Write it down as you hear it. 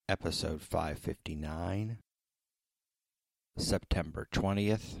episode 559, September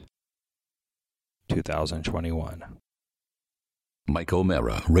 20th, 2021. Mike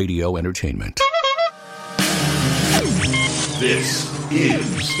O'Mara, Radio Entertainment. This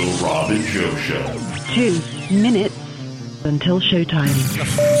is The Rob and Joe Show. 2 minutes until showtime. A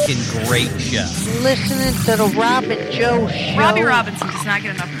fucking great show. Listening to The Rob and Joe Show. Robbie Robinson does not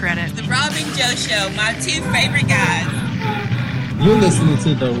get enough credit. The Rob and Joe Show, my two favorite guys. You're listening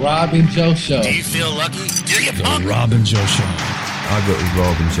to The Rob and Joe Show. Do you feel lucky? Do you The Rob and Joe Show. I've worked with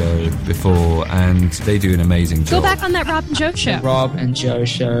Rob and Joe before, and they do an amazing job. Go back on that Rob and Joe Show. Rob and Joe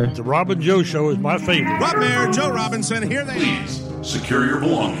Show. The Rob and Joe Show is my favorite. Rob Mayer, Joe Robinson, here they are. Please, secure your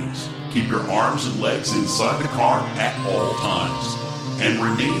belongings. Keep your arms and legs inside the car at all times. And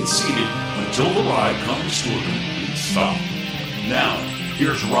remain seated until the ride comes to a complete stop. Now,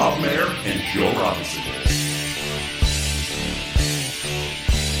 here's Rob Mayer and Joe Robinson.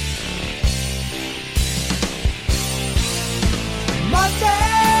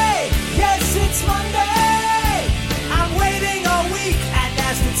 Monday, yes, it's Monday. I'm waiting all week, and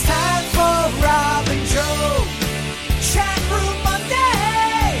as it's time for Rob and Joe. Chat room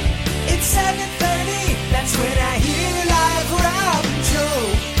Monday, it's 7:30. That's when I hear live Rob and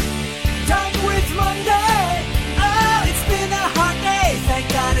Joe. Done with Monday. Oh, it's been a hot day. Thank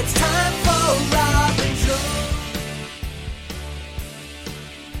God it's time for Rob and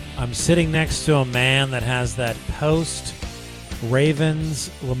Joe. I'm sitting next to a man that has that post Ravens,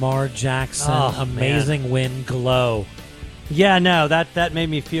 Lamar Jackson, amazing win glow. Yeah, no, that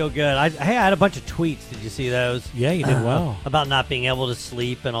made me feel good. I had a bunch of tweets. Did you see those? Yeah, you did well. About not being able to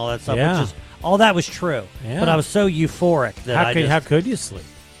sleep and all that stuff. Yeah. Which is, all that was true. Yeah. But I was so euphoric that how could you sleep?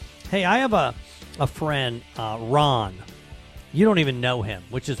 Hey, I have a friend, Ron. You don't even know him,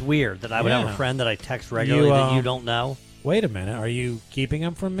 which is weird that I would have a friend that I text regularly that you don't know. Wait a minute. Are you keeping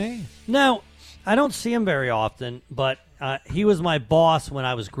him from me? No, I don't see him very often, but he was my boss when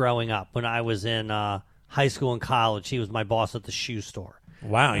I was growing up. When I was in high school and college, he was my boss at the shoe store.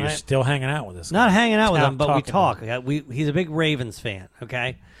 Wow, you're still hanging out with this guy. Not hanging out with him, but we talk. Okay? He's a big Ravens fan,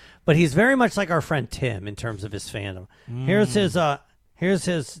 okay? But he's very much like our friend Tim in terms of his fandom. Here's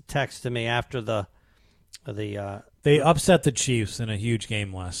his text to me after the they upset the Chiefs in a huge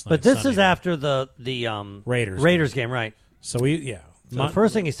game last night. But this is after the Raiders game, right? So So the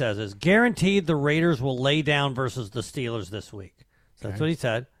first thing he says is, guaranteed the Raiders will lay down versus the Steelers this week. So that's what he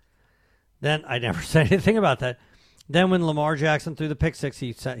said. Then I never said anything about that. Then when Lamar Jackson threw the pick six,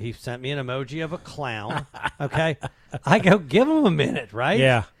 he sent me an emoji of a clown. Okay? I go, give him a minute, right?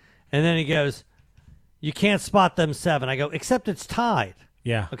 Yeah. And then he goes, you can't spot them 7. I go, except it's tied.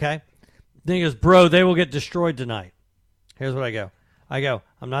 Yeah. Okay? Then he goes, bro, they will get destroyed tonight. Here's what I go.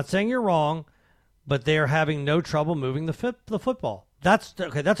 I'm not saying you're wrong, but they are having no trouble moving the football. That's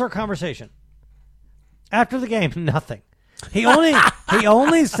our conversation. After the game, nothing. He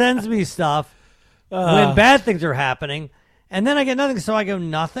only sends me stuff when bad things are happening, and then I get nothing. So I go,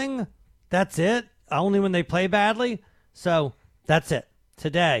 nothing? That's it? Only when they play badly? So that's it.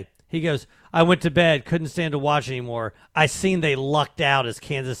 Today, he goes, I went to bed, couldn't stand to watch anymore. I seen they lucked out as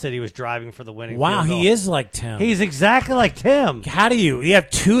Kansas City was driving for the winning Wow, field goal. he is like Tim. He's exactly like Tim. How do you have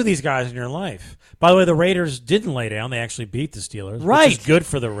 2 of these guys in your life? By the way, the Raiders didn't lay down. They actually beat the Steelers, right? Which is good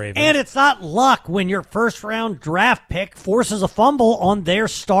for the Ravens. And it's not luck when your first-round draft pick forces a fumble on their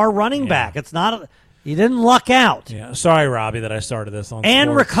star running back. It's not. You didn't luck out. Yeah. Sorry, Robbie, that I started this on and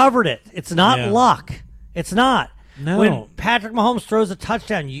sports. Recovered it. It's not luck. It's not. No. When Patrick Mahomes throws a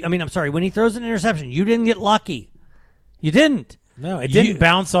touchdown, when he throws an interception, you didn't get lucky. You didn't. No, it didn't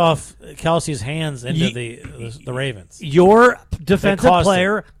bounce off Kelsey's hands into the Ravens. Your defensive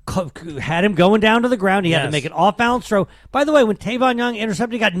player had him going down to the ground. He had to make an off-balance throw. By the way, when Tavon Young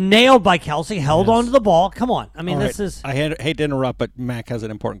intercepted, he got nailed by Kelsey, held onto the ball. Come on. This is... I hate to interrupt, but Mac has an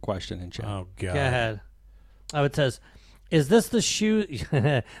important question in chat. Oh, God. Go ahead. It says, is this the shoe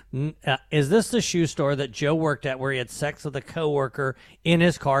store that Joe worked at where he had sex with a coworker in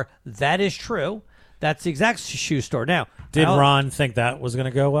his car? That is true. That's the exact shoe store. Now, did Ron think that was going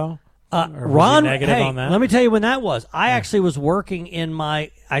to go well? Ron, negative on that? Let me tell you when that was. I actually was working I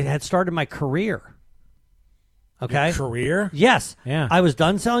had started my career. Okay. Your career? Yes. Yeah. I was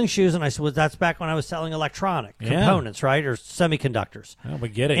done selling shoes, and that's back when I was selling electronic components, right, or semiconductors. Well, we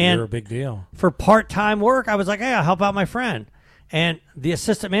get it. And you're a big deal. For part-time work, I was like, hey, I'll help out my friend. And the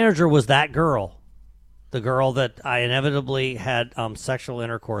assistant manager was that girl. The girl that I inevitably had sexual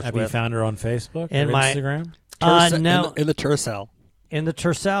intercourse with. Have you found her on Facebook or Instagram? No. In the Tercel. In the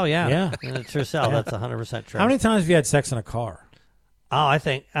Tercel, yeah. In the Tercel, that's 100% true. How many times have you had sex in a car? How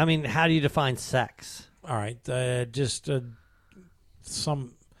do you define sex? All right, just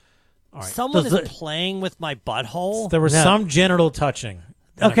some All right. Someone is playing with my butthole? There was some genital touching.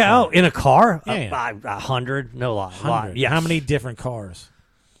 Okay, in a car? Yeah. 100? No lie. 100. Yes. How many different cars?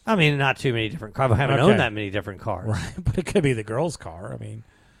 I mean, not too many different cars. I haven't owned that many different cars. Right, but it could be the girl's car. I mean,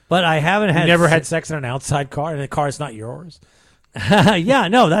 but I haven't had. You never had sex in an outside car, and the car's not yours. Yeah,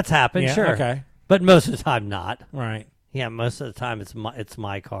 no, that's happened. Yeah, sure, okay, but most of the time not. Right. Yeah, most of the time it's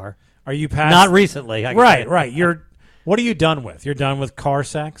my car. Are you past? Not recently. Right. What are you done with? You're done with car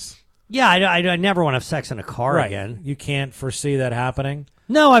sex? Yeah, I never want to have sex in a car again. You can't foresee that happening.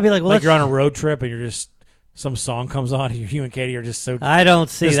 No, I'd be like, well, you're on a road trip and you're just. Some song comes on, you and Katie are just so. I don't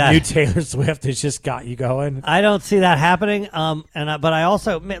see that. New Taylor Swift has just got you going. I don't see that happening. But I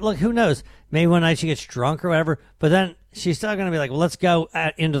also look. Who knows? Maybe one night she gets drunk or whatever. But then she's still going to be like, "Well, let's go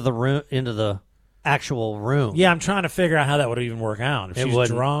into the room, into the actual room." Yeah, I'm trying to figure out how that would even work out. If she's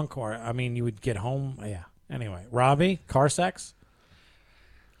wouldn't. drunk, or you would get home. Yeah. Anyway, Robbie, car sex?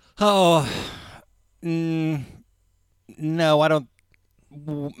 Oh, no, I don't.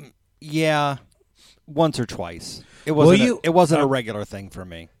 Yeah. Once or twice. It wasn't a regular thing for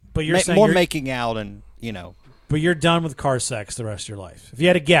me. But you're saying more making out and, But you're done with car sex the rest of your life. If you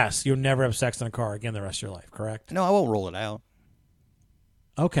had to guess, you'll never have sex in a car again the rest of your life, correct? No, I won't rule it out.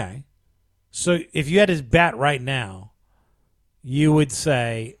 Okay. So if you had to bet right now, you would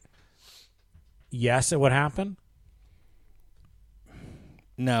say yes, it would happen?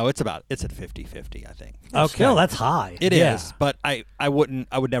 No, it's at 50-50, I think. Okay. Still, that's high. It is, but I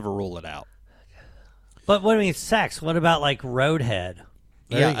would never rule it out. But what do you mean sex? What about like roadhead?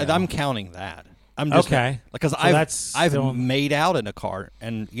 I'm counting that. I'm just because I've made out in a car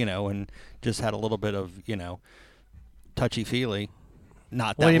and and just had a little bit of touchy feely,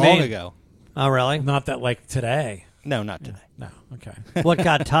 not that long ago. Oh, really? Not that like today. No, not today. No. Okay. What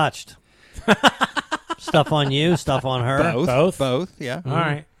got touched? Stuff on you, stuff on her. Both. Yeah. All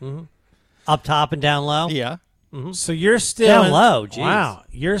right. Mm-hmm. Up top and down low. Yeah. Mm-hmm. So you're still down low. Geez. Wow,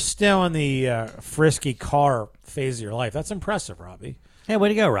 you're still in the frisky car phase of your life. That's impressive, Robbie. Hey, way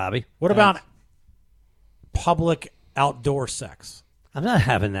to go, Robbie. What about public outdoor sex? I'm not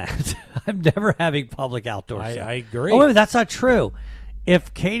having that. I'm never having public outdoor sex. I agree. Oh, wait, that's not true.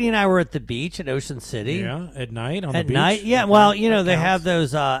 If Katie and I were at the beach at Ocean City, at night on the beach. At night, yeah. Well, they have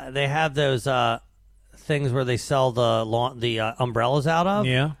those. They have those things where they sell the umbrellas out of.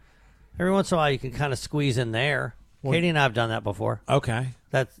 Yeah. Every once in a while, you can kind of squeeze in there. Well, Katie and I have done that before. Okay.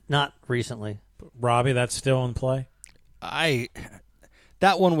 That's not recently. Robbie, that's still in play?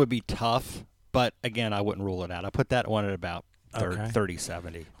 That one would be tough, but again, I wouldn't rule it out. I put that one at about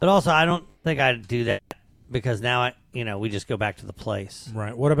 30-70. But also, I don't think I'd do that because now, we just go back to the place.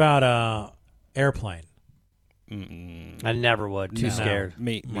 Right. What about airplane? I never would. Too scared.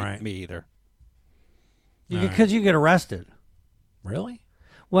 Me either. Because you get arrested. Really?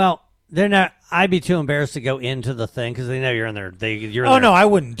 Well, they're not. I'd be too embarrassed to go into the thing because they know you're in there. No, I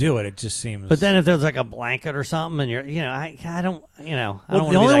wouldn't do it. It just seems. But then if there's like a blanket or something, and you're, I don't, I don't.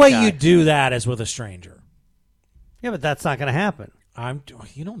 The only way you do that is with a stranger. Yeah, but that's not going to happen.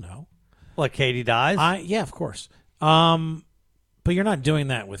 You don't know. What, Katie dies? Yeah, of course. But you're not doing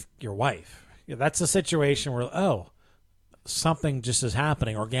that with your wife. That's a situation where something just is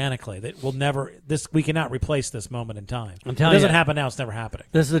happening organically that will never. We cannot replace this moment in time. I'm telling you, it doesn't happen now. It's never happening.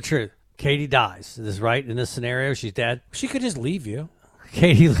 This is the truth. Katie dies. Is this right? In this scenario, she's dead. She could just leave you.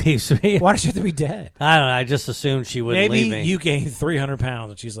 Katie leaves me. Why does she have to be dead? I don't know. I just assumed she wouldn't leave me. Maybe you gained 300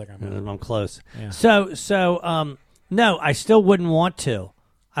 pounds, and she's like, I'm close. Yeah. So, no, I still wouldn't want to.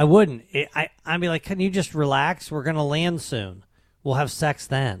 I wouldn't. I'd be like, can you just relax? We're going to land soon. We'll have sex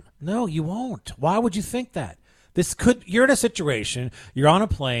then. No, you won't. Why would you think that? You're in a situation, you're on a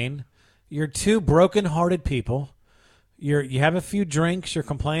plane, you're two broken-hearted people, you have a few drinks, you're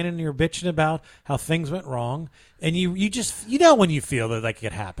complaining, you're bitching about how things went wrong, and you just, when you feel that it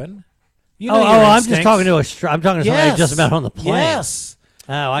could happen. I'm just talking to I'm talking to somebody I just met on the plane. Yes.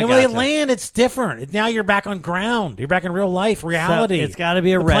 Oh, I got when they land, it's different. Now you're back on ground. You're back in real life, reality. So it's got to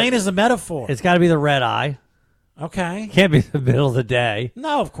be the plane is a metaphor. It's got to be the red eye. Okay. Can't be the middle of the day.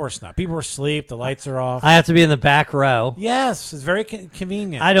 No, of course not. People are asleep. The lights are off. I have to be in the back row. Yes, it's very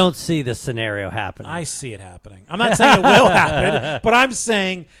convenient. I don't see this scenario happening. I see it happening. I'm not saying it will happen, but I'm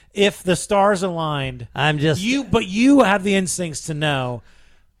saying if the stars aligned, But you have the instincts to know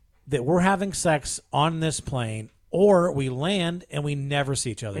that we're having sex on this plane, or we land and we never see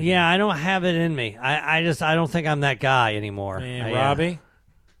each other. Yeah, I don't have it in me. I don't think I'm that guy anymore. Robbie.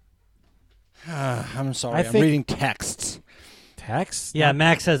 I'm sorry. I'm reading texts. Texts? Yeah,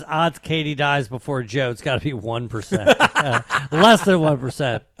 Max says odds Katie dies before Joe. It's got to be 1%. Less than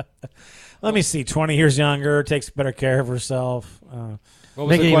 1%. Let me see. 20 years younger, takes better care of herself. Well,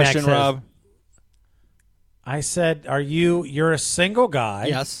 What was the question, Rob? I said, you're a single guy.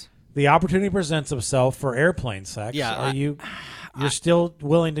 Yes. The opportunity presents itself for airplane sex. Yeah. You're still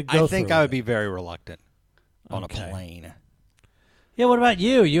willing to go I think I would be very reluctant on a plane. Yeah, what about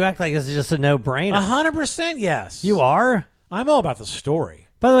you? You act like this is just a no-brainer. 100% yes. You are? I'm all about the story.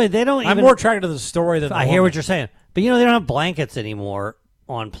 By the way, they don't I'm more attracted to the story than I hear what you're saying. But, they don't have blankets anymore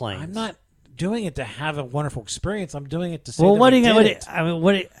on planes. I'm not doing it to have a wonderful experience. I'm doing it to say what are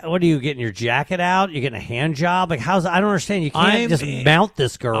you getting your jacket out? You're getting a hand job? Like, I don't understand. You can't just mount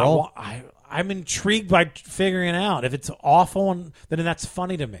this girl. I'm intrigued by figuring it out. If it's awful, then that's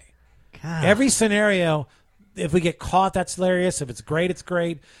funny to me. God. Every scenario, if we get caught, that's hilarious. If it's great, it's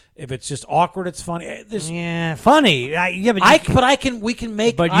great. If it's just awkward, it's funny. Funny. We can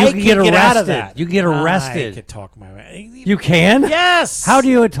make. But you can get arrested. Out of that. You can get arrested. I can talk my way. You can? Yes. How do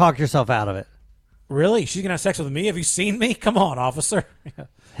you talk yourself out of it? Really? She's gonna have sex with me? Have you seen me? Come on, officer.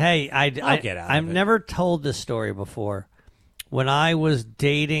 Hey, I've never told this story before. When I was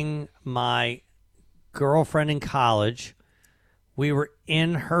dating my girlfriend in college, we were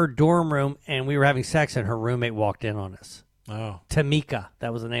in her dorm room and we were having sex, and her roommate walked in on us. Oh, Tamika,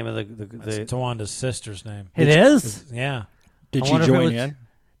 that was the name of the Tawanda's sister's name. It is? Yeah. Did she join in?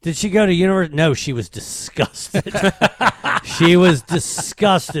 Did she go to university? No, she was disgusted. She was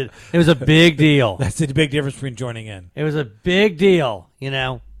disgusted. It was a big deal. That's the big difference between joining in. It was a big deal,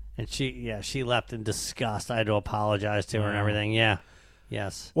 And she left in disgust. I had to apologize to her and everything. Yeah.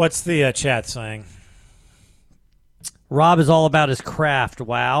 Yes. What's the chat saying? Rob is all about his craft.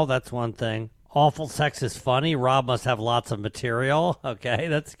 Wow, that's one thing. Awful sex is funny. Rob must have lots of material. Okay,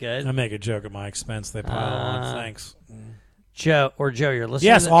 that's good. I make a joke at my expense. They pile on. Thanks. Joe, you're listening.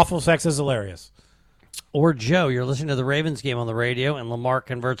 Yes, awful sex is hilarious. Or Joe, you're listening to the Ravens game on the radio, and Lamar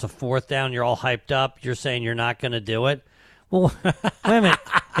converts a 4th down. You're all hyped up. You're saying you're not going to do it. Well, wait a minute.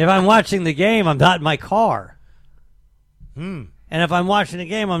 If I'm watching the game, I'm not in my car. And if I'm watching the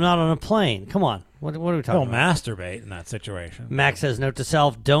game, I'm not on a plane. Come on. What are we talking about? Don't masturbate in that situation. Max says, note to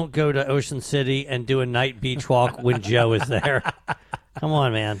self, don't go to Ocean City and do a night beach walk when Joe is there. Come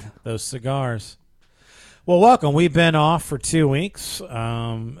on, man. Those cigars. Well, welcome. We've been off for 2 weeks.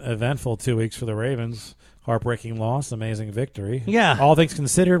 Eventful 2 weeks for the Ravens. Heartbreaking loss, amazing victory. Yeah. All things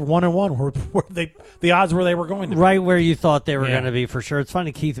considered, 1-1. The odds were they were going to be. Right where you thought they were going to be, for sure. It's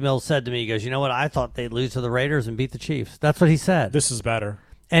funny, Keith Mills said to me, he goes, you know what, I thought they'd lose to the Raiders and beat the Chiefs. That's what he said. This is better.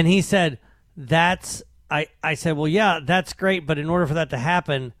 And he said, I said, well, yeah, that's great, but in order for that to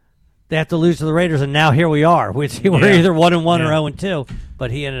happen, they have to lose to the Raiders, and now here we are. We're either 1-1 or 0-2, but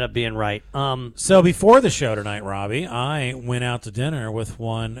he ended up being right. So before the show tonight, Robbie, I went out to dinner with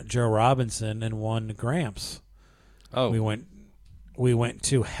one Joe Robinson and one Gramps. Oh, we went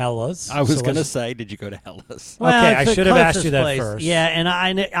to Hella's. I was going to say, did you go to Hella's? Well, okay, I should have asked you that place. first. Yeah, and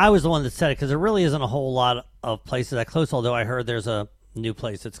I was the one that said it because there really isn't a whole lot of places that close. Although I heard there's a new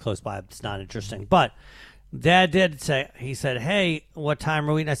place that's close by. It's not interesting, but. Dad did say, he said, hey, what time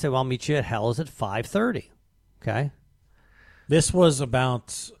are we? And I said, well, I'll meet you at Hell's at 5:30. Okay. This was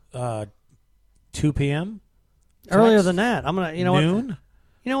about 2 p.m.? Earlier than that. I'm going to, Noon?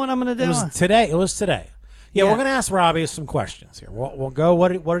 You know what I'm going to do? It was today. Yeah, we're going to ask Robbie some questions here. We'll go,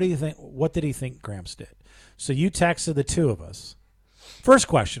 what do you think? What did he think Gramps did? So you texted the two of us. First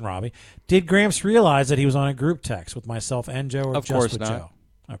question, Robbie. Did Gramps realize that he was on a group text with myself and Joe or of just course with not. Joe?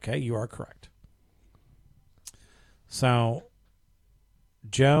 Okay, you are correct. So,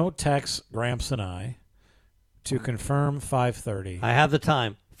 Joe texts Gramps and I to confirm 5:30. I have the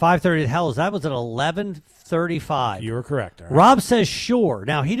time. 5:30 at Hell's. That was at 11:35. You were correct. Right. Rob says sure.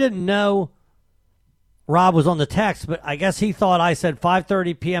 Now, he didn't know Rob was on the text, but I guess he thought I said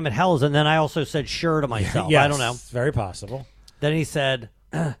 5:30 p.m. at Hell's, and then I also said sure to myself. Yes, I don't know. It's very possible. Then he said,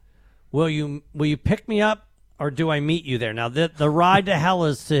 will you pick me up? Or do I meet you there? Now, the ride to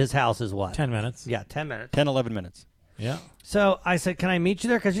Hella's to his house is what? 10 minutes. Yeah, 10 minutes. 10, 11 minutes. Yeah. So I said, can I meet you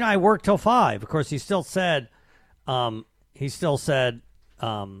there? Because, I work till 5. Of course, he still said, why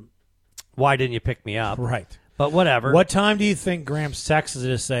didn't you pick me up? Right. But whatever. What time do you think Gramps texted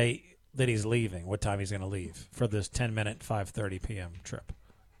to say that he's leaving? What time he's going to leave for this 10-minute, 5:30 p.m. trip?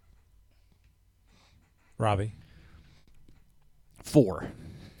 Robbie?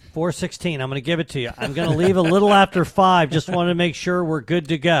 4:16. I'm going to give it to you. I'm going to leave a little after 5. Just want to make sure we're good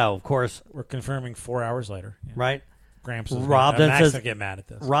to go. Of course. We're confirming 4 hours later. Yeah. Right? Gramps is Rob then says, get mad at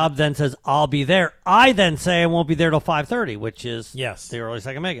this. Rob then says, I'll be there. I then say I won't be there till 5:30, which is the earliest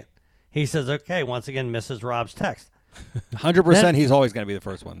I can make it. He says, okay, once again, misses Rob's text. 100% he's always going to be the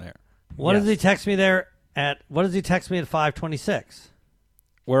first one there. What does he text me there at? What does he text me at 5:26?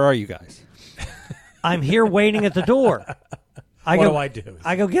 Where are you guys? I'm here waiting at the door. What do I do?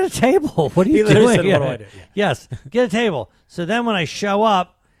 I go, get a table. What are you doing? doing? Said, what do I do? Yeah. Yes, get a table. So then when I show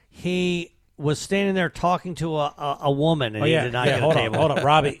up, he was standing there talking to a woman, and he did not get a table. Hold on,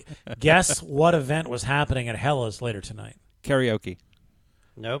 Robbie. Guess what event was happening at Hella's later tonight? Karaoke.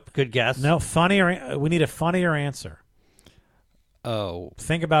 Nope. Good guess. No, funnier. We need a funnier answer. Oh.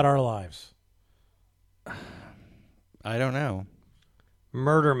 Think about our lives. I don't know.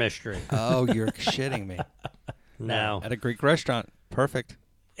 Murder mystery. Oh, you're shitting me. No. At a Greek restaurant. Perfect.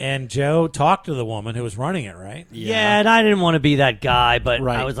 And Joe talked to the woman who was running it, right? Yeah, and I didn't want to be that guy, but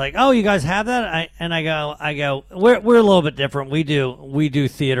I was like, "Oh, you guys have that?" I go, we're a little bit different. We do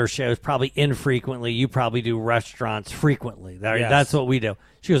theater shows probably infrequently. You probably do restaurants frequently. That's what we do.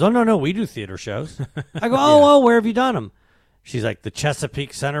 She goes, "Oh no, we do theater shows." I go, "Oh, where have you done them?" She's like, "The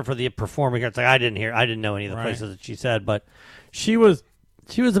Chesapeake Center for the Performing Arts." Like, I didn't know any of the places that she said, but she was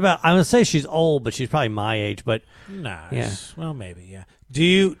about. I'm gonna say she's old, but she's probably my age. But well, maybe, yeah.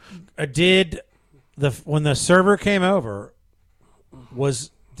 When the server came over,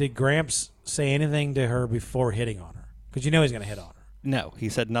 did Gramps say anything to her before hitting on her? Because you know he's going to hit on her. No, he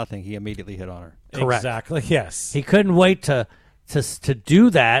said nothing. He immediately hit on her. Correct. Exactly. Yes. He couldn't wait to do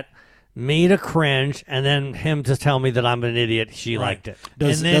that. Me to cringe, and then him to tell me that I'm an idiot. She liked it.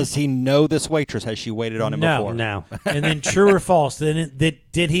 Does he know this waitress? Has she waited on him before? No. And then, true or false? Did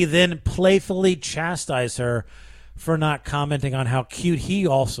he then playfully chastise her for not commenting on how cute he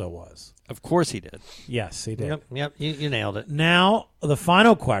also was? Of course he did. Yes, he did. Yep. You nailed it. Now the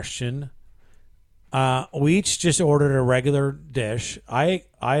final question. We each just ordered a regular dish. I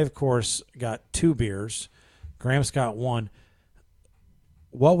of course got 2 beers. Gramps got 1.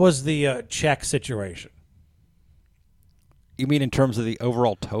 What was the check situation? You mean in terms of the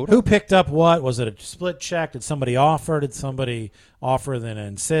overall total? Who picked up what? Was it a split check? Did somebody offer? Did somebody offer then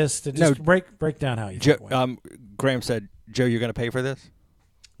insist? Just break down how you went. Graham said, "Joe, you're going to pay for this?"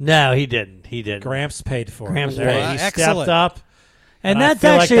 No, he didn't. Gramps paid for Gramps it. paid. He stepped up. And that's I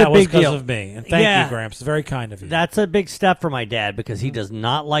feel actually like that a big was because deal of me. And thank you, Gramps. It's very kind of you. That's a big step for my dad because he does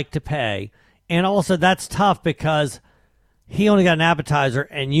not like to pay. And also that's tough because he only got an appetizer,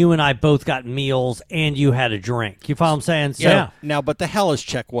 and you and I both got meals, and you had a drink. You follow what I'm saying? So, yeah. Now, but the Hellas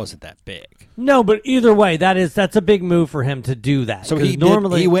check wasn't that big. No, but either way, that's a big move for him to do that. So he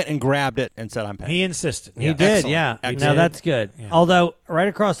went and grabbed it and said, "I'm paying." He insisted. He did, Excellent. yeah. Excellent. Now that's good. Yeah. Although right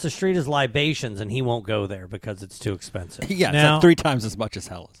across the street is Libations, and he won't go there because it's too expensive. Yeah, now, it's like 3 times as much as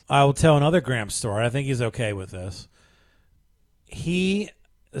Hellas. I will tell another Gramps story. I think he's okay with this. He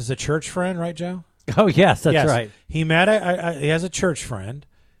is a church friend, right, Joe? Oh, yes, that's right. He met he has a church friend,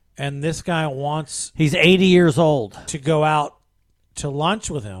 and this guy wants... He's 80 years old. ...to go out to lunch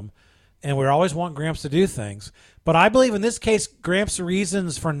with him, and we always want Gramps to do things. But I believe in this case, Gramps'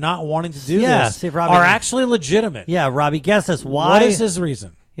 reasons for not wanting to do this are actually legitimate. Yeah, Robbie, guess this. Why? What is his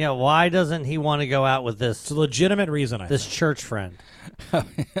reason? Yeah, why doesn't he want to go out with this? It's a legitimate reason, I think. This church friend.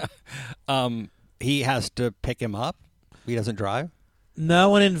 He has to pick him up. He doesn't drive.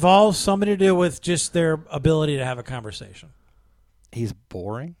 No, it involves something to do with just their ability to have a conversation. He's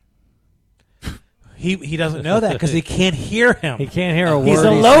boring? He doesn't know that because he can't hear him. He can't hear a word. He's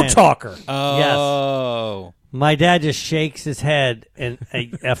a low talker. Oh. Yes. My dad just shakes his head and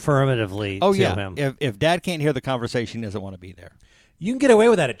affirmatively to him. If Dad can't hear the conversation, he doesn't want to be there. You can get away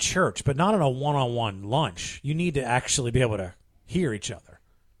with that at church, but not on a one-on-one lunch. You need to actually be able to hear each other.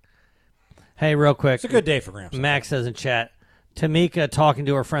 Hey, real quick. It's a good day for Gramps. Max says in chat, Tamika talking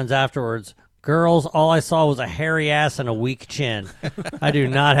to her friends afterwards, "Girls, all I saw was a hairy ass and a weak chin." I do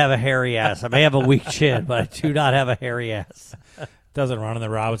not have a hairy ass. I may have a weak chin, but I do not have a hairy ass. Doesn't run in the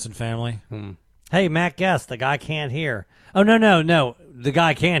Robinson family. Hey, Matt guessed the guy can't hear. Oh, no. The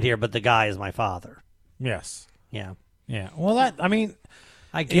guy can't hear, but the guy is my father. Yes. Yeah. Yeah. Well,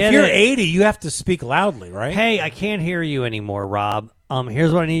 I get if you're it. 80, you have to speak loudly, right? Hey, I can't hear you anymore, Rob.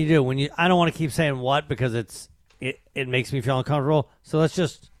 Here's what I need to do. I don't want to keep saying what because it makes me feel uncomfortable. So let's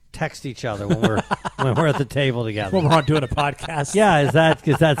just text each other when we're at the table together. When we're on doing a podcast. Yeah, is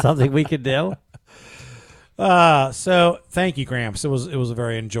that something we could do? So thank you, Gramps. It was a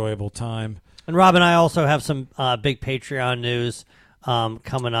very enjoyable time. And Rob and I also have some big Patreon news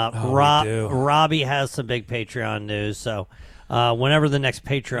coming up. Robbie has some big Patreon news. So whenever the next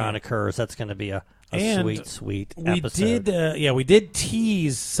Patreon occurs, that's going to be a sweet episode. We did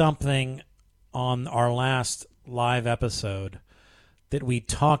tease something on our last live episode that we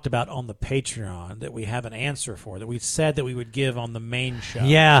talked about on the Patreon that we have an answer for, that we said that we would give on the main show.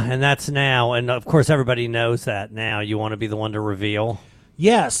 Yeah, and that's now. And, of course, everybody knows that now. You want to be the one to reveal?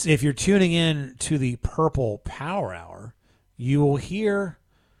 Yes, if you're tuning in to the Purple Power Hour, you will hear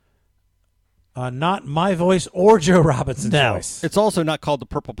Not my voice or Joe Robinson's voice. It's also not called the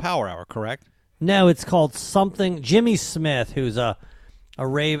Purple Power Hour, correct? No, it's called something. Jimmy Smith, who's a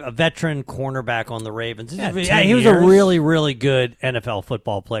veteran cornerback on the Ravens. He was a really, really good NFL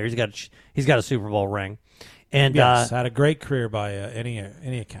football player. He's got a Super Bowl ring, and had a great career by any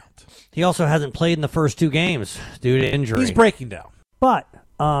account. He also hasn't played in the first 2 games due to injury. He's breaking down, but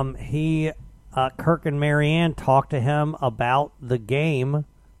Kirk and Marianne talked to him about the game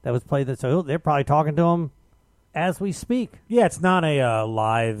that was played. So they're probably talking to him as we speak. Yeah, it's not a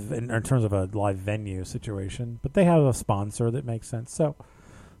live in terms of a live venue situation, but they have a sponsor that makes sense.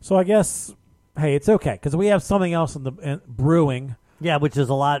 So I guess, hey, it's okay because we have something else in brewing. Yeah, which is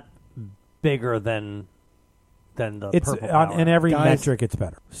a lot bigger than the Purple Power. In every metric, it's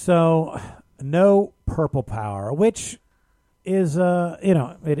better. So no Purple Power, which is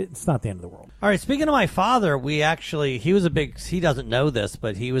it's not the end of the world. All right, speaking of my father, he doesn't know this,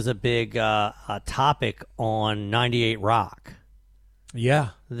 but he was a big topic on 98 Rock. Yeah.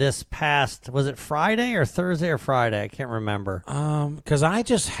 This past, was it Friday or Thursday or Friday? I can't remember. Because I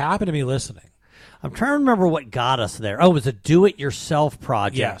just happened to be listening. I'm trying to remember what got us there. Oh, it was a do-it-yourself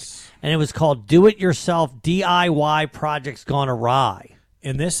project. Yes. And it was called Do-It-Yourself DIY Projects Gone Awry.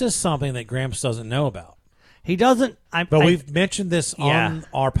 And this is something that Gramps doesn't know about. He doesn't. But we've mentioned this on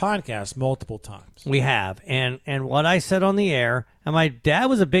our podcast multiple times. We have. And what I said on the air, and my dad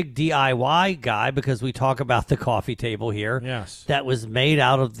was a big DIY guy because we talk about the coffee table here. Yes. That was made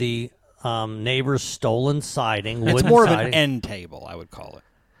out of the neighbor's stolen siding. It's more of an end table, I would call it.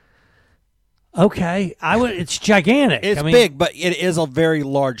 Okay. It's gigantic. It's big, but it is a very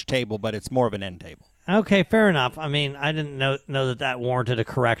large table, but it's more of an end table. Okay, fair enough. I mean, I didn't know that warranted a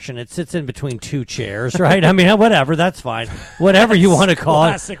correction. It sits in between 2 chairs, right? I mean, whatever, that's fine. Whatever you want to call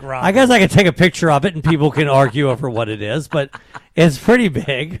it. I guess I could take a picture of it and people can argue over what it is, but it's pretty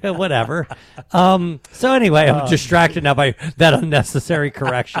big, whatever. So anyway, I'm distracted now by that unnecessary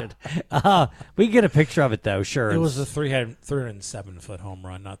correction. We can get a picture of it, though, sure. It was a 307-foot home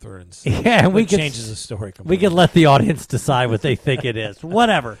run, not 306. Yeah, and changes the story completely. We can let the audience decide what they think it is.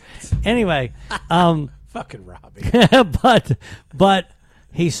 Whatever. Anyway, fucking Robbie. but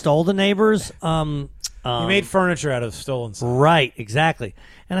he stole the neighbor's. He made furniture out of stolen stuff. Right, exactly.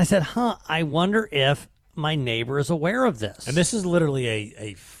 And I said, I wonder if my neighbor is aware of this. And this is literally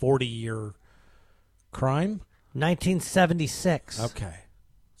a 40-year crime? 1976. Okay.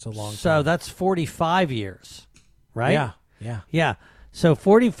 It's a long time. So that's 45 years, right? Yeah. So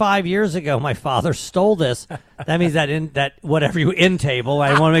 45 years ago, my father stole this. That means that whatever you end table,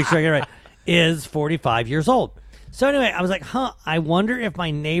 I want to make sure I get it right, is 45 years old. So anyway, I was like, I wonder if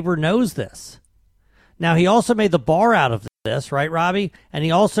my neighbor knows this. Now, he also made the bar out of this, right, Robbie? And he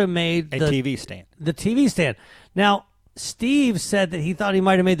also made the TV stand. The TV stand. Now, Steve said that he thought he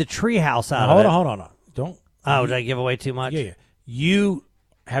might have made the tree house out of it. Hold on. Don't. Oh, did I give away too much? Yeah. You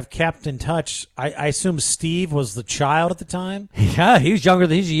have kept in touch. I assume Steve was the child at the time? Yeah, he's a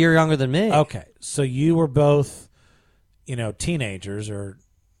year younger than me. Okay. So you were both, teenagers or,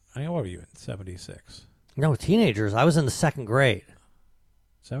 what were you in, 76? No, teenagers. I was in the 2nd grade.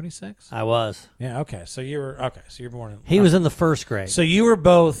 76? I was. Yeah, okay. So you were born in... He was in the 1st grade. So you were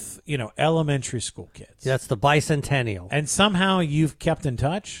both, elementary school kids. That's the bicentennial. And somehow you've kept in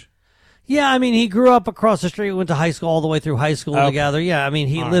touch? Yeah, I mean, he grew up across the street, went to high school all the way through high school together. Yeah, I mean,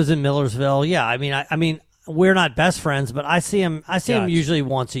 he lives in Millersville. Yeah, I mean, we're not best friends, but I see him usually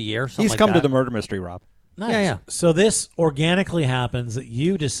once a year. He's come to the murder mystery, Rob. Nice. Yeah. So this organically happens that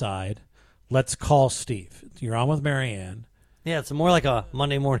you decide, let's call Steve. You're on with Marianne. Yeah, it's more like a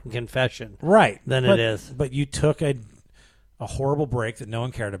Monday morning confession, right? Than it is. But you took a horrible break that no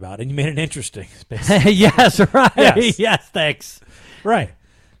one cared about, and you made it interesting. Yes, right. Yes, thanks. Right.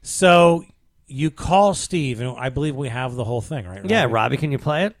 So you call Steve, and I believe we have the whole thing, right? Robbie? Yeah, Robbie, can you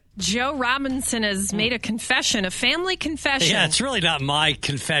play it? Joe Robinson has made a confession, a family confession. Yeah, it's really not my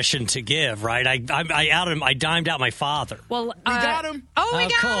confession to give, right? I outed him. I dimed out my father. Well, we got him. Oh, we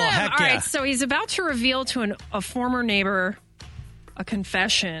got cool. him. Heck All yeah. right, so he's about to reveal to a former neighbor a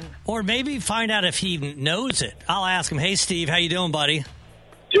confession. Or maybe find out if he knows it. I'll ask him, hey, Steve, how you doing, buddy?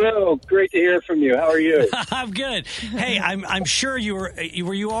 Joe, great to hear from you. How are you? I'm good. Hey, I'm sure you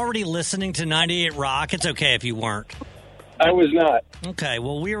were you already listening to 98 Rock? It's okay if you weren't. I was not. Okay,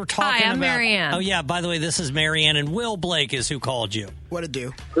 well, we were talking Hi, I'm about... Marianne. Oh, yeah, by the way, this is Marianne, and Will Blake is who called you. What'd it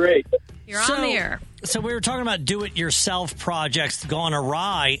do? Great. You're on the air. So we were talking about do-it-yourself projects gone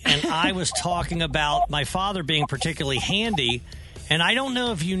awry, and I was talking about my father being particularly handy, and I don't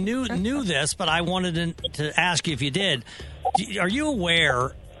know if you knew this, but I wanted to ask you if you did. Are you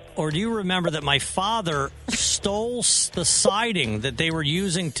aware... or do you remember that my father stole the siding that they were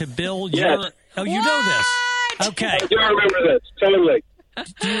using to build Oh, you know this. Okay. I do remember this, totally.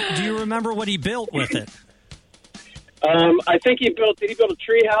 Do you remember what he built with it? I think did he build a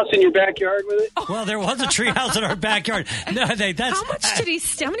tree house in your backyard with it? Well, there was a tree house in our backyard. No, that's how much did he?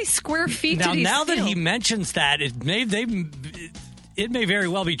 How many square feet now, did he? Now steal? that he mentions that, it may very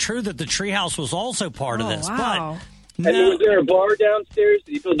well be true that the tree house was also part of this. Wow. But was there a bar downstairs?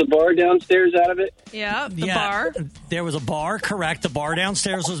 Did he build a bar downstairs out of it? Yeah, the bar. There was a bar, correct. The bar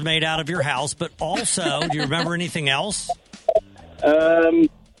downstairs was made out of your house, but also, do you remember anything else?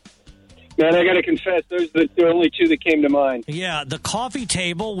 Man, I got to confess, those are the only two that came to mind. Yeah, the coffee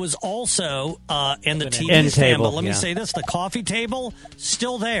table was also in the TV end stand. table, But let me say this: the coffee table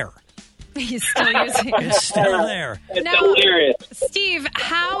still there. He's still using it. It's still there. It's hilarious. Steve,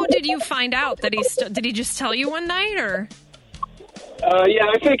 how did you find out that did he just tell you one night, or? Yeah,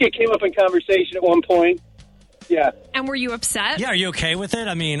 I think it came up in conversation at one point. Yeah. And were you upset? Yeah, are you okay with it?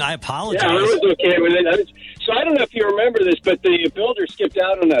 I mean, I apologize. Yeah, I was okay with it. So I don't know if you remember this, but the builder skipped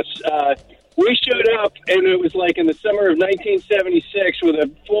out on us. We showed up, and it was like in the summer of 1976 with a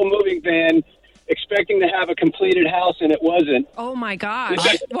full moving van, expecting to have a completed house, and it wasn't. Oh, my gosh.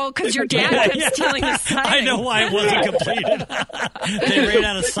 Well, because your dad kept stealing the siding. I know why it wasn't completed. They ran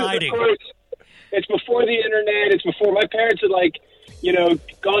out of siding. It's before the internet. It's before my parents had,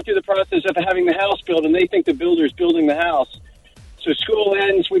 gone through the process of having the house built, and they think the builder's building the house. So school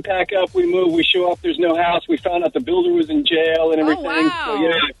ends, we pack up, we move, we show up, there's no house. We found out the builder was in jail and everything. Oh, wow. So,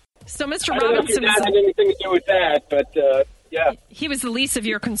 yeah. So Mr. I don't know if Robinson your dad had anything to do with that, but yeah. He was the least of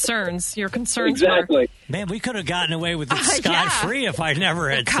your concerns. Your concerns exactly. Man, we could have gotten away with it scot-free if I never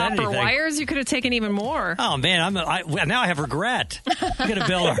had said anything. Copper wires, you could have taken even more. Oh, man, now I have regret. I'm going to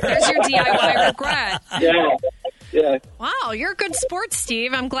build There's your DIY regret. Yeah. Wow, you're a good sport,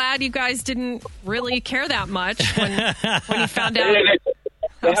 Steve. I'm glad you guys didn't really care that much when you found out.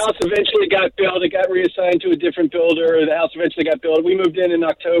 The house eventually got built. It got reassigned to a different builder. The house eventually got built. We moved in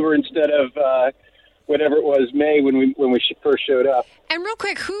October instead of whatever it was, May, when we first showed up. And real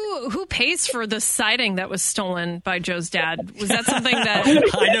quick, who pays for the siding that was stolen by Joe's dad? Was that something that I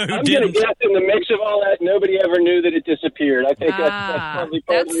know who I'm didn't? going to guess in the mix of all that, nobody ever knew that it disappeared. I think that's probably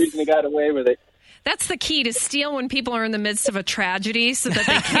part of the reason they got away with it. That's the key, to steal when people are in the midst of a tragedy so that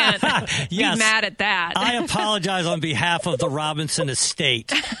they can't be mad at that. I apologize on behalf of the Robinson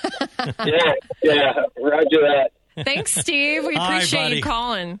estate. Yeah, roger that. Thanks, Steve. We appreciate you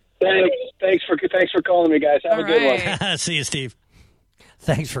calling. Thanks for calling me, guys. Have a good one. See you, Steve.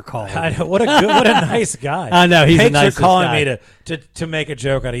 Thanks for calling. I know, what a nice guy. I know, he's Thanks a nice for calling guy. me to make a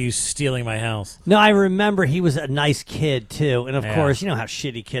joke out of you stealing my house. No, I remember he was a nice kid too, and of course, you know how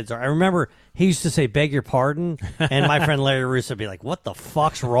shitty kids are. I remember he used to say, "Beg your pardon," and my friend Larry Russo would be like, "What the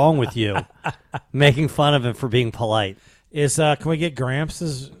fuck's wrong with you?" Making fun of him for being polite. Can we get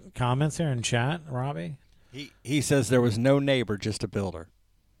Gramps' comments here in chat, Robbie? He says there was no neighbor, just a builder.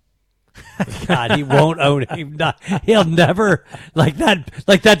 God, he won't own it. He'll never like that.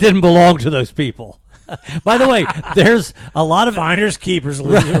 Like that didn't belong to those people. By the way, there's a lot of finders keepers.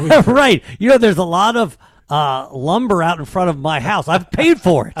 Right. You know, there's a lot of lumber out in front of my house. I've paid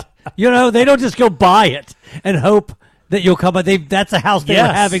for it. You know, they don't just go buy it and hope that you'll come. But that's a house they were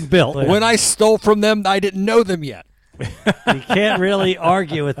having built. When I stole from them, I didn't know them yet. You can't really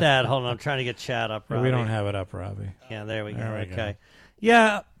argue with that. Hold on, I'm trying to get chat up, Robbie. We don't have it up, Robbie. Yeah, there we go. Okay.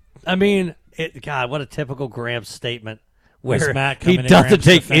 Yeah, I mean, God, what a typical Gramps statement where he doesn't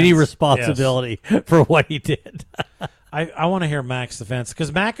take any responsibility for what he did. I want to hear Mac's defense,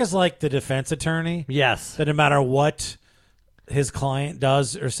 because Mac is like the defense attorney. Yes. That no matter what his client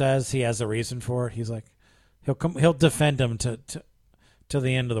does or says, he has a reason for it. He's like, he'll defend him to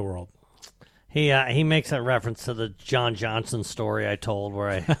the end of the world. He makes a reference to the John Johnson story I told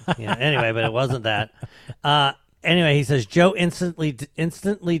where anyway, but it wasn't that. Anyway, he says Joe instantly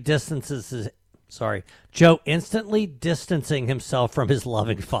distancing himself from his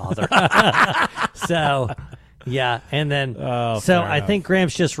loving father. So, yeah, and then I think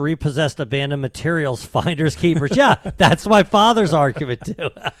Gramps just repossessed abandoned materials, finders keepers. Yeah, that's my father's argument too.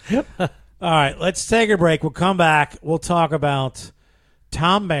 All right, let's take a break. We'll come back. We'll talk about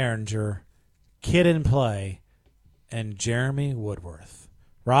Tom Berenger, Kid and Play, and Jeremy Woodworth.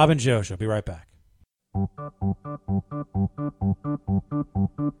 Rob and Joe Show. Be right back.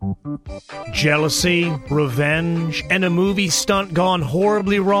 Jealousy, revenge, and a movie stunt gone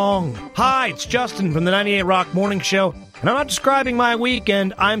horribly wrong. Hi, it's Justin from the 98 Rock Morning Show, and I'm not describing my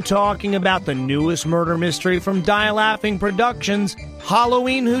weekend. I'm talking about the newest murder mystery from Die Laughing Productions,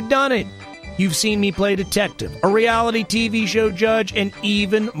 Halloween Whodunit. You've seen me play detective, a reality TV show judge, and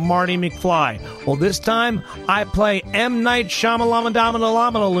even Marty McFly. Well, this time, I play M. Night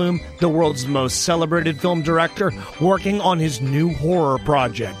Shyamalan, the world's most celebrated film director, working on his new horror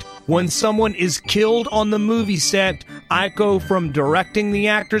project. When someone is killed on the movie set, I go from directing the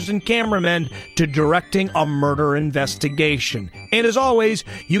actors and cameramen to directing a murder investigation. And as always,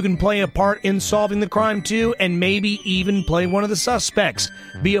 you can play a part in solving the crime too, and maybe even play one of the suspects.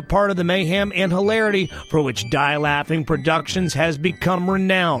 Be a part of the mayhem and hilarity for which Die Laughing Productions has become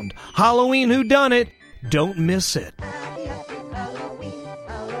renowned. Halloween Whodunit? Don't miss it.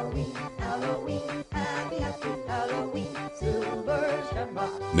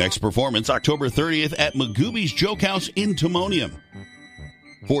 Next performance, October 30th at Magooby's Joke House in Timonium.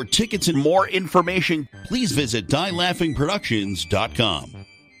 For tickets and more information, please visit dielaughingproductions.com.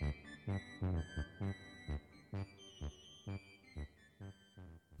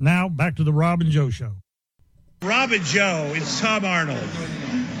 Now, back to the Rob and Joe Show. Rob and Joe, it's Tom Arnold.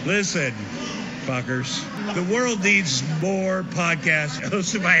 Listen, fuckers, the world needs more podcasts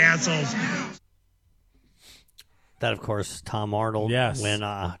hosted by assholes. That, of course, Tom Arnold. Yes. When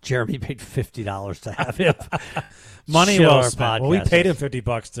Jeremy paid $50 to have him. Money well spent. Well, we paid him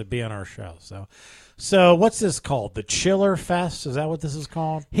 $50 to be on our show. So what's this called? The Chiller Fest? Is that what this is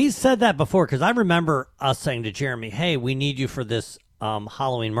called? He's said that before, because I remember us saying to Jeremy, hey, we need you for this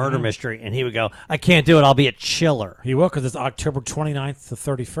Halloween murder mystery. And he would go, I can't do it. I'll be at Chiller. He will, because it's October 29th to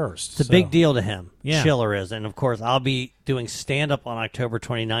 31st. It's a big deal to him. Yeah. Chiller is. And, of course, I'll be doing stand-up on October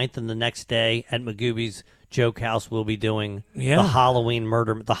 29th, and the next day at Magooby's Joke House will be doing the Halloween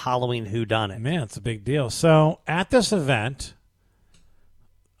murder, the Halloween whodunit. Man, it's a big deal. So at this event,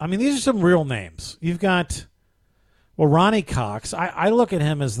 I mean, these are some real names. You've got, Ronnie Cox. I look at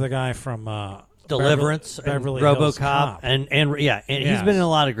him as the guy from Deliverance, Beverly RoboCop, Hills and he's been in a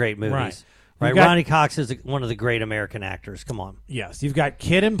lot of great movies. Right. Ronnie Cox is one of the great American actors. Come on. Yes, you've got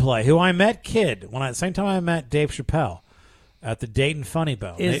Kid in play, who I met same time I met Dave Chappelle. At the Dayton Funny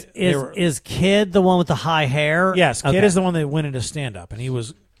Bone. Is Kid the one with the high hair? Yes, Kid is the one that went into stand-up.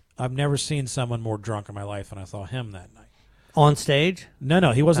 And I've never seen someone more drunk in my life than I saw him that night. On stage?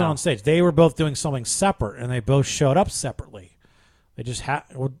 No, he wasn't on stage. They were both doing something separate, and they both showed up separately. They just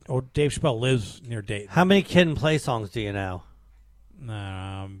or Dave Chappelle lives near Dayton. How many Kid and Play songs do you know?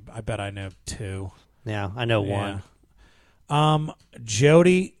 I bet I know 2. Yeah, I know 1.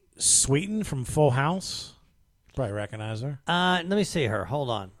 Jodie Sweetin from Full House. Probably recognize her. Let me see her. Hold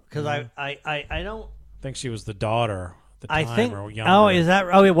on, because I don't think she was the daughter at the time. I think. Or younger. Oh, is that?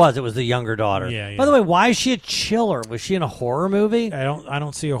 Oh, it was. It was the younger daughter. Yeah. By the way, why is she a Chiller? Was she in a horror movie? I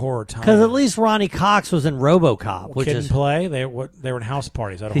don't see a horror time. Because at least Ronnie Cox was in RoboCop, which Kid is and Play. They were in house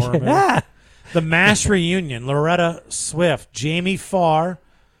parties. Is that a horror movie? The MASH reunion. Loretta Swift, Jamie Farr,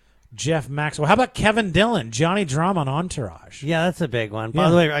 Jeff Maxwell. How about Kevin Dillon, Johnny Drama on Entourage? Yeah, that's a big one. By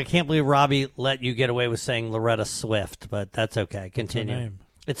the way, I can't believe Robbie let you get away with saying Loretta Swift, but that's okay. Continue. What's her name?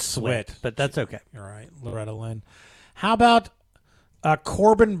 It's Swift, but that's okay. You're right, Loretta Lynn. How about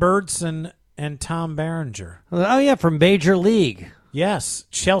Corbin Burnson and Tom Berenger? Oh, yeah, from Major League. Yes.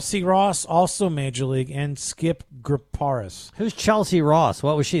 Chelsea Ross, also Major League, and Skip Griparis. Who's Chelsea Ross?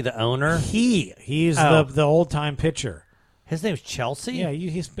 What was she, the owner? He's the old-time pitcher. His name's Chelsea? Yeah,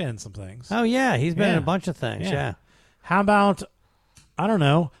 he's been in some things. Oh, yeah, he's been in a bunch of things, yeah. How about, I don't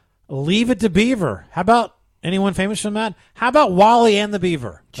know, Leave It to Beaver? How about anyone famous from that? How about Wally and the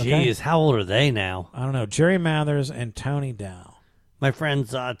Beaver? Jeez, how old are they now? I don't know. Jerry Mathers and Tony Dow. My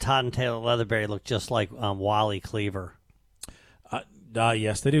friends Todd and Taylor Leatherberry look just like Wally Cleaver.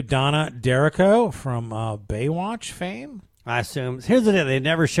 Yes, they do. Donna Derrico from Baywatch fame. I assume. Here's the deal. They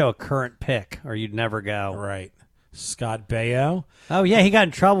never show a current pick, or you'd never go. Right. Scott Baio. Oh, yeah, he got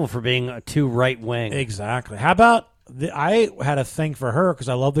in trouble for being too right-wing. Exactly. How about, I had a thing for her because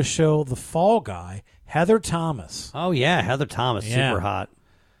I love the show The Fall Guy, Heather Thomas. Oh, yeah, Heather Thomas, super hot.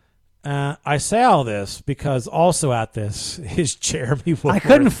 I say all this because also at this is Jeremy Woodworth. I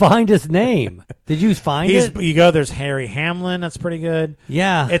couldn't find his name. Did you find it? You go, there's Harry Hamlin. That's pretty good.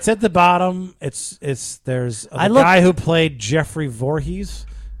 Yeah. It's at the bottom. There's the guy who played Jeffrey Voorhees.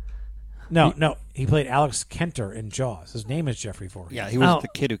 No, he played Alex Kenter in Jaws. His name is Jeffrey Voorhees. Yeah, he was the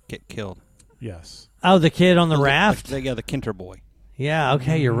kid who get killed. Yes. Oh, the kid on the raft? The Kenter boy. Yeah,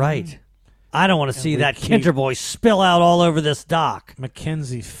 okay, you're right. I don't want to see that Kenter boy spill out all over this dock.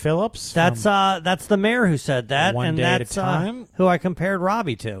 Mackenzie Phillips. That's the mayor who said that, One and Day that's at a Time. Who I compared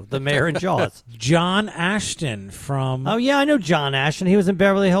Robbie to, the mayor in Jaws. John Ashton from... Oh, yeah, I know John Ashton. He was in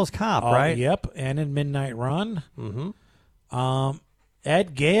Beverly Hills Cop, right? Yep, and in Midnight Run. Mm-hmm.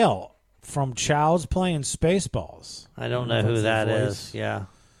 Ed Gale from Child's Play and Spaceballs. I don't know who that is. Yeah.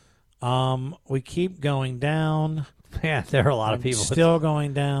 We keep going down. Yeah, there are a lot of people. Still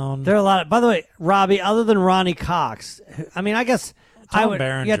going down. There are a lot. By the way, Robbie, other than Ronnie Cox, I mean, I guess Tom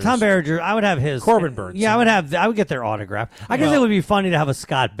Berenger. Yeah, Tom Berenger. I would have his. Corbin Burns. Yeah, I would get their autograph. I guess it would be funny to have a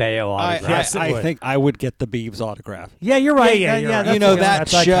Scott Baio autograph. I think I would get the Beavs autograph. Yeah, you're right. Yeah, you know, that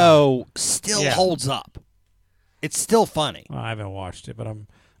show still holds up. It's still funny. Well, I haven't watched it, but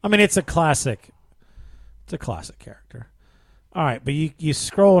I mean, it's a classic. It's a classic character. All right, but you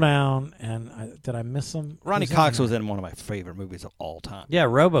scroll down, and did I miss him? Ronnie Cox was in one of my favorite movies of all time. Yeah,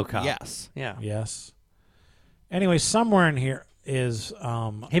 RoboCop. Yes. Yeah. Yes. Anyway, somewhere in here is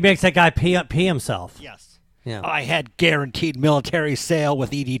he makes that guy pee himself. Yes. Yeah. I had guaranteed military sale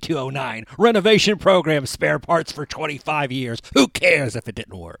with ED209. Renovation program, spare parts for 25 years. Who cares if it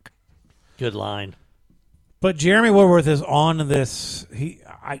didn't work? Good line. But Jeremy Woodworth is on this.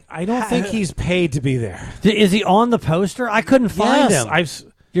 I don't think he's paid to be there. Is he on the poster? I couldn't find him.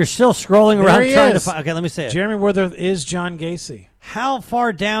 You're still scrolling around trying to find. Okay, let me see it. Jeremy Woodworth is John Gacy. How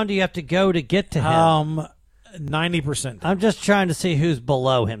far down do you have to go to get to him? 90%. I'm just trying to see who's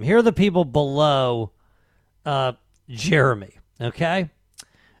below him. Here are the people below Jeremy. Okay.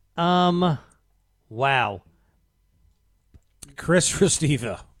 Wow. Chris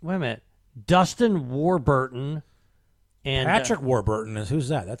Restiva. Wait a minute. Dustin Warburton. And Patrick Warburton is who's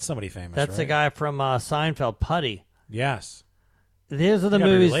that? That's somebody famous. That's the guy from Seinfeld, Putty. Yes. These are the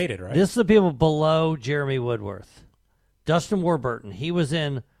movies. Related, right? This is the people below Jeremy Woodworth. Dustin Warburton. He was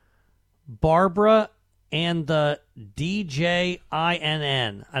in Barbara and the DJINN. I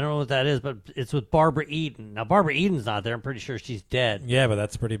don't know what that is, but it's with Barbara Eden. Now, Barbara Eden's not there. I'm pretty sure she's dead. Yeah, but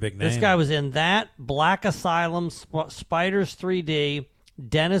that's a pretty big name. This guy was in that, Black Asylum, Spiders 3D,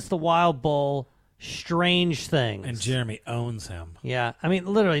 Dennis the Wild Bull, Strange Things. And Jeremy owns him. Yeah. I mean,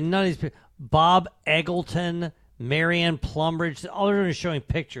 literally, none of these people. Bob Eggleton, Marianne Plumbridge, all they're doing is showing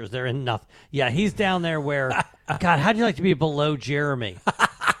pictures. They're in nothing. Yeah, he's down there where, God, how'd you like to be below Jeremy?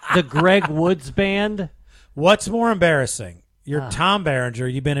 The Greg Woods Band. What's more embarrassing? You're Tom Berenger.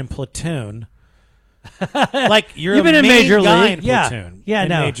 You've been in Platoon. Like, you've been in Major League. In Platoon. Yeah,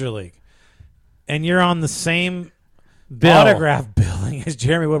 no. Major League. And you're on the same autograph billing as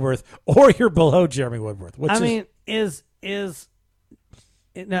Jeremy Woodworth, or you're below Jeremy Woodworth. Ronnie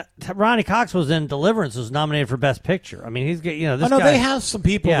Cox was in Deliverance, was nominated for Best Picture. I mean, he's this guy. They have some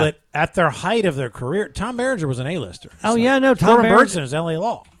people that at their height of their career. Tom Berenger was an A-lister. Oh yeah, no, Tom Berenger is L.A.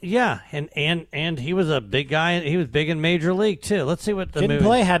 Law. Yeah, and he was a big guy. He was big in Major League too. Let's see what the Kid and movie.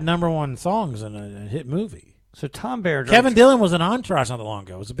 Play had #1 songs in a hit movie. So Tom Berenger. Kevin Dillon was in Entourage not that long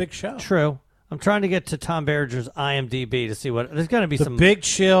ago. It was a big show. True. I'm trying to get to Tom Berenger's IMDb to see what there's going to be. Some Big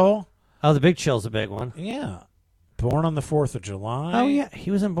Chill. Oh, The Big Chill's a big one. Yeah. Born on the 4th of July. Oh, yeah.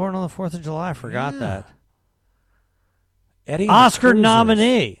 He was in Born on the 4th of July. I forgot that. Eddie Oscar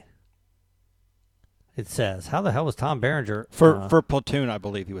nominee. It says. How the hell was Tom Berenger? For Platoon, I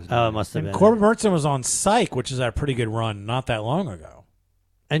believe he was. Oh, it must have been. Corbin Burnson was on Psych, which is a pretty good run not that long ago.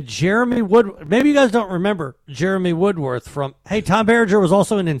 And Jeremy Wood. Maybe you guys don't remember Jeremy Woodworth from. Hey, Tom Berenger was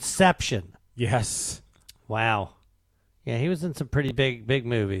also in Inception. Yes. Wow. Yeah, he was in some pretty big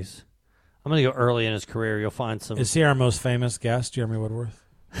movies. I'm going to go early in his career. You'll find some. Is he our most famous guest, Jeremy Woodworth?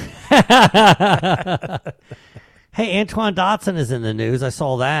 Hey, Antoine Dotson is in the news. I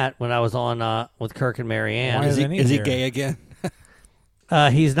saw that when I was on with Kirk and Marianne. Is he gay again?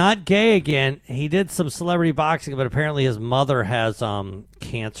 He's not gay again. He did some celebrity boxing, but apparently his mother has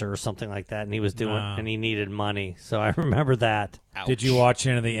cancer or something like that, and he was doing and he needed money. So I remember that. Ouch. Did you watch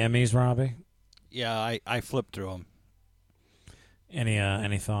any of the Emmys, Robbie? Yeah, I flipped through them.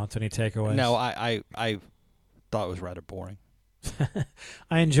 Any thoughts? Any takeaways? No, I thought it was rather boring.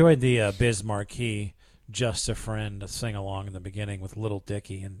 I enjoyed the Biz Marquee, Just a Friend, sing along in the beginning with Little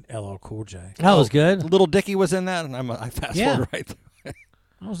Dicky and LL Cool J. That was good. Little Dicky was in that, and I fast forward right through it.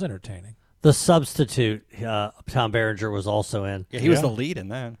 That was entertaining. The Substitute, Tom Berenger was also in. Yeah, he was the lead in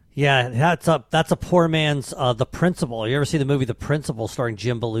that. Yeah, that's a poor man's The Principal. You ever see the movie The Principal starring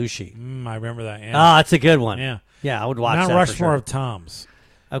Jim Belushi? I remember that. Yeah. Ah, it's a good one. Yeah, I would watch Mount that. Rushmore for sure. of Toms.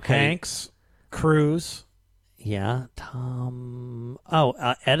 Okay, Hanks, Cruise. Yeah, Tom.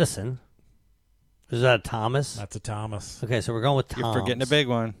 Oh, Edison. Is that a Thomas? That's a Thomas. Okay, so we're going with Tom. You're forgetting a big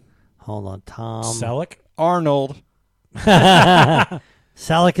one. Hold on, Tom Selleck, Arnold.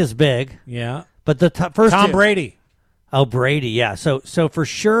 Selleck is big. Yeah, but the first Tom Brady. Oh, Brady. Yeah. So for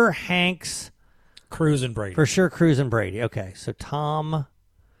sure, Hanks, Cruise, and Brady. For sure, Cruise and Brady. Okay, so Tom.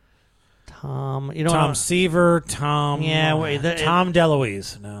 You know, Tom Seaver. Tom. Yeah. Wait. Tom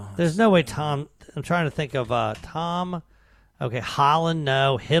DeLuise. No. There's no way Tom. I'm trying to think of Tom. Okay, Holland.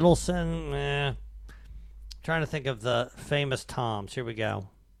 No. Hiddleston. Trying to think of the famous Toms. Here we go.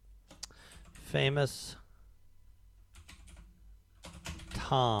 famous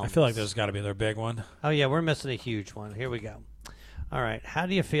Tom. I feel like there's got to be their big one. Oh, yeah, we're missing a huge one. Here we go. All right. How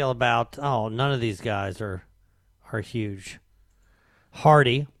do you feel about... Oh, none of these guys are huge.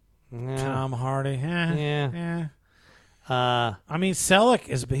 Hardy. Tom Hardy. Yeah. I mean, Selleck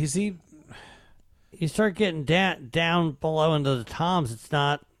is he? You start getting down below into the Toms. It's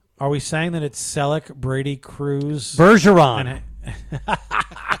not. Are we saying that it's Selleck, Brady, Cruz, Bergeron?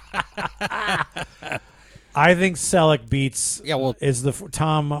 I think Selleck beats. Yeah, well, is the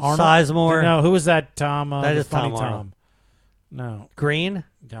Tom Arnold? Sizemore. No, who was that? Tom. That is funny Tom Arnold. No, Green.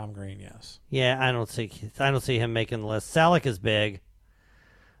 Tom Green. Yes. Yeah, I don't see him making the list. Selleck is big.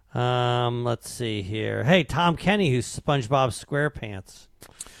 Let's see here. Hey, Tom Kenny, who's SpongeBob SquarePants.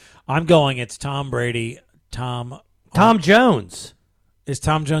 I'm going. It's Tom Brady. Tom Jones. Is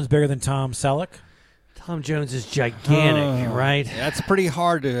Tom Jones bigger than Tom Selleck? Tom Jones is gigantic, right? That's pretty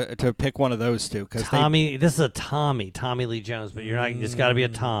hard to pick one of those two. Cause this is a Tommy Lee Jones, but you're not. It's got to be a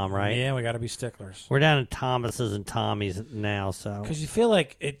Tom, right? Yeah, we got to be sticklers. We're down to Thomases and Tommies now, so because you feel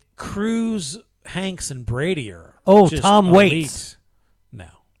like Cruz, Hanks, and Brady are. Tom Waits. No.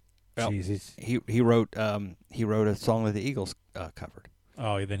 Well, he wrote a song that the Eagles covered.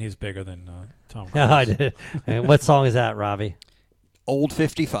 Oh, then he's bigger than Tom Cruise. Yeah, I did. And what song is that, Robbie? Old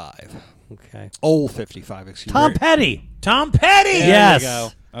 55. Okay. Old 55, excuse Tom me. Petty. Tom Petty. Yes. There we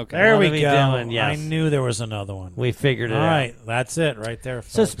go. Okay. There we go. Doing? Yes. I knew there was another one. We figured it out. All right, that's it right there,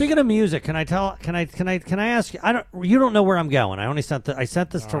 folks. So speaking of music, can I ask you? You don't know where I'm going. I sent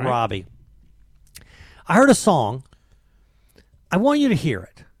this to Robbie. I heard a song. I want you to hear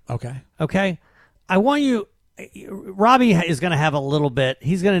it. Okay. I want you. Robbie is going to have a little bit.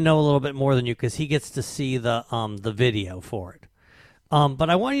 He's going to know a little bit more than you because he gets to see the video for it. But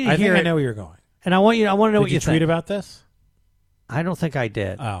I want you to hear it. I know where you're going. And I want to know what you think. Did you tweet about this? I don't think I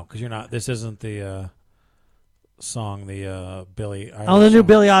did. Oh, because you're not. This isn't the song. The Billie Eilish. Oh, the new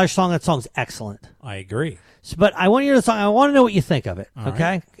Billie Eilish song. That song's excellent. I agree. So, but I want you to. I want to know what you think of it. All okay.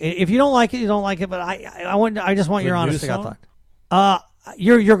 Right. If you don't like it, you don't like it. But I just want your honest thought.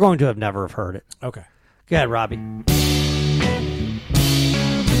 You're going to have never have heard it. Okay. Go ahead, Robbie.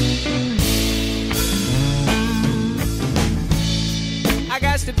 I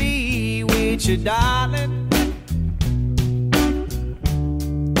got to be with you, darling.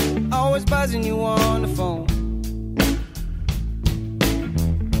 Always buzzing you on the phone.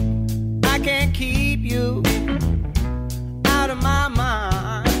 I can't keep you out of my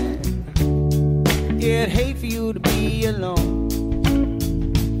mind. Yeah, I'd hate for you to be alone.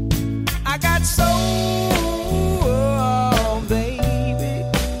 I got soul, baby.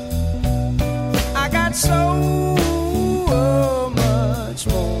 I got so much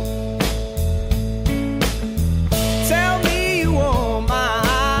more. Tell me you want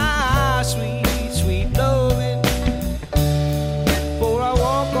my sweet, sweet loving before I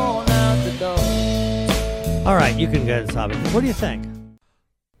walk on out the door. All right, you can go ahead and stop it. What do you think?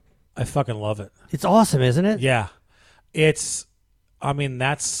 I fucking love it. It's awesome, isn't it? Yeah. That's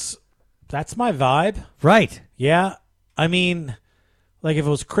my vibe. Right. Yeah. I mean, like if it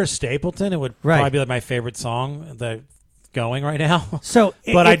was Chris Stapleton, it would probably be like my favorite song that's going right now. So,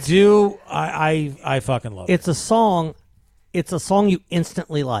 but I fucking love it. It's a song you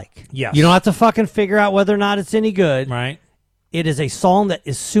instantly like. Yes. You don't have to fucking figure out whether or not it's any good. Right. It is a song that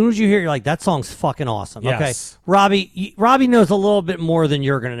as soon as you hear it, you're like, that song's fucking awesome. Yes. Okay. Robbie knows a little bit more than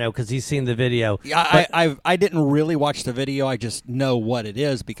you're going to know because he's seen the video. Yeah, I didn't really watch the video. I just know what it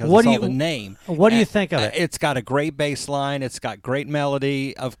is because I saw the name. What do you think of it? It's got a great bass line. It's got great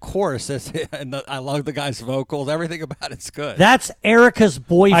melody. Of course, I love the guy's vocals. Everything about it's good. That's Erica's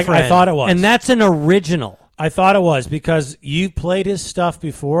boyfriend. I thought it was. And that's an original. I thought it was because you played his stuff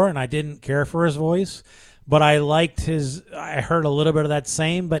before and I didn't care for his voice. But I liked I heard a little bit of that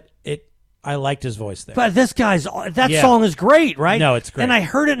same, but I liked his voice there. But this guy's, song is great, right? No, it's great. And I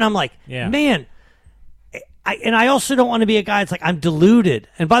heard it and I'm like, yeah. Man, I also don't want to be a guy that's like, I'm deluded.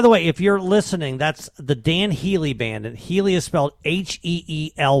 And by the way, if you're listening, that's the Dan Healy Band. And Healy is spelled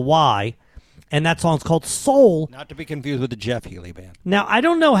Heely. And that song's called Soul. Not to be confused with the Jeff Healy Band. Now, I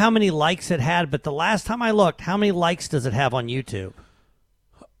don't know how many likes it had, but the last time I looked, how many likes does it have on YouTube?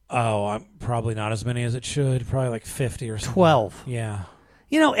 Oh, I'm probably not as many as it should. Probably like 50 or something. 12. Yeah.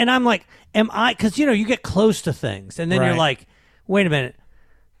 And I'm like, am I? Because, you get close to things. And then you're like, wait a minute.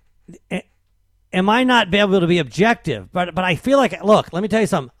 Am I not able to be objective? But I feel like, look, let me tell you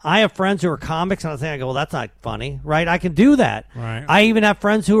something. I have friends who are comics, and I go, well, that's not funny, right? I can do that. Right. I even have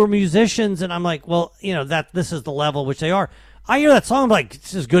friends who are musicians, and I'm like, well, this is the level which they are. I hear that song, I'm like,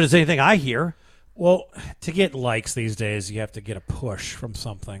 it's as good as anything I hear. Well, to get likes these days, you have to get a push from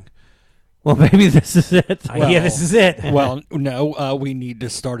something. Well, maybe this is it. Yeah, this is it. Well, no, we need to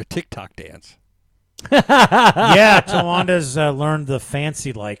start a TikTok dance. Yeah, Tawanda's learned the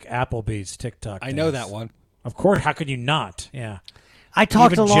fancy like Applebee's TikTok dance. I know that one. Of course, how could you not? Yeah. I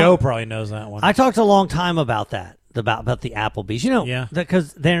talked Even Joe probably knows that one. I talked a long time about that, about the Applebee's. You know, yeah,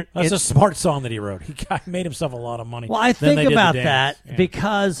 because that's a smart song that he wrote. He made himself a lot of money. Well, I think about that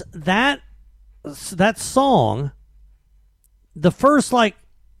because that song, the first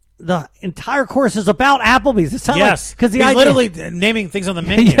the entire chorus is about Applebee's. It's not because he's literally naming things on the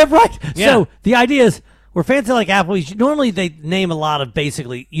menu. Yeah, right. Yeah. So the idea is we're fancy like Applebee's. Normally they name a lot of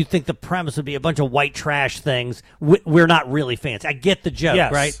basically. You think the premise would be a bunch of white trash things. We're not really fancy. I get the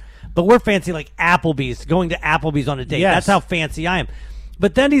joke, right? But we're fancy like Applebee's. Going to Applebee's on a date. That's how fancy I am.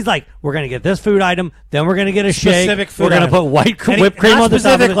 But then he's like, we're going to get this food item, then we're going to get a specific shake. Food we're going to put whipped cream on the top of it.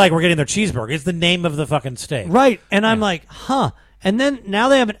 Specific, like we're getting their cheeseburger. It's the name of the fucking steak. Right. And I'm like, huh. And then now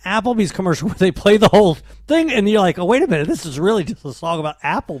they have an Applebee's commercial where they play the whole thing, and you're like, oh, wait a minute, this is really just a song about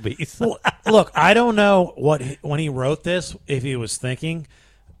Applebee's. Well, look, I don't know when he wrote this, if he was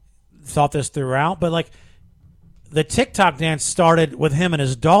thought this throughout, but like the TikTok dance started with him and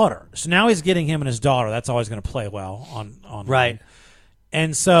his daughter. So now he's getting him and his daughter. That's always going to play well on right.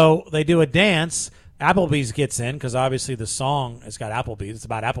 And so they do a dance. Applebee's gets in because obviously the song has got Applebee's. It's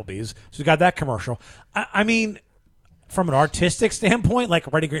about Applebee's. So we got that commercial. I mean, from an artistic standpoint,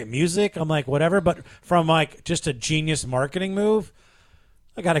 like writing great music, I'm like, whatever. But from like just a genius marketing move,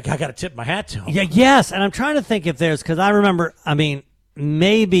 I gotta tip my hat to him. Yeah, yes. And I'm trying to think if there's, because I remember, I mean,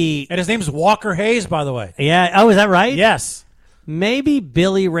 maybe. And his name's Walker Hayes, by the way. Yeah. Oh, is that right? Yes. Maybe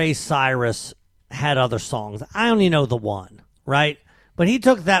Billy Ray Cyrus had other songs. I only know the one, right? But he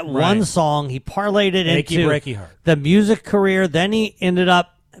took that one song, he parlayed it into Breaky Heart. The music career. Then he ended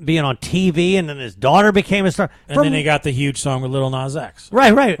up being on TV, and then his daughter became a star. And then he got the huge song with Lil Nas X.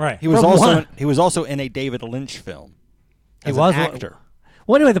 Right. He was also in a David Lynch film. He was an actor.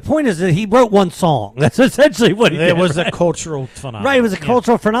 Well, anyway, the point is that he wrote one song. That's essentially what he did. It was a cultural phenomenon. Right, it was a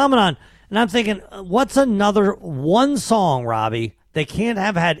cultural phenomenon. And I'm thinking, what's another one song, Robbie? They can't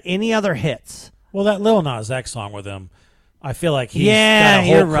have had any other hits. Well, that Lil Nas X song with him, I feel like he's got a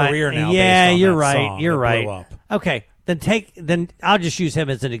whole career now. Yeah, based on you're that right. Song you're that right. blew up. Okay, then I'll just use him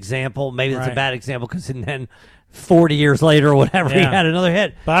as an example. Maybe it's a bad example because then 40 years later or whatever, he had another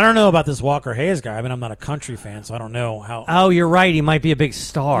hit. But I don't know about this Walker Hayes guy. I mean, I'm not a country fan, so I don't know how. Oh, you're right. He might be a big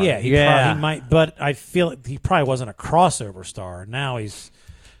star. Yeah, he might. But I feel like he probably wasn't a crossover star. Now he's.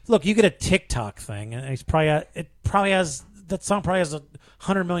 Look, you get a TikTok thing, and that song probably has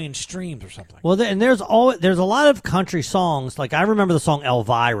 100 million streams or something. Well, and there's a lot of country songs. Like I remember the song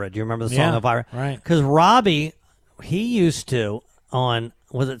Elvira. Do you remember the song Elvira? Right. Because Robbie, he used to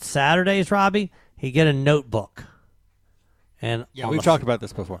was it Saturdays, Robbie? He'd get a notebook. And we've talked about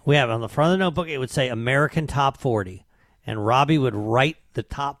this before. We have on the front of the notebook. It would say American Top 40, and Robbie would write the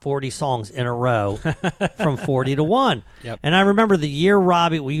top 40 songs in a row from 40 to 1. Yep. And I remember the year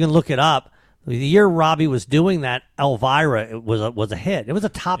Robbie. Well, you can look it up. The year Robbie was doing that, Elvira, it was a hit. It was a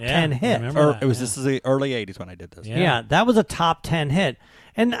top 10 hit. This is the early 80s when I did this. Yeah, that was a top 10 hit.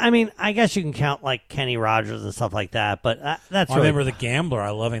 And I mean, I guess you can count like Kenny Rogers and stuff like that, but that's. I remember The Gambler. I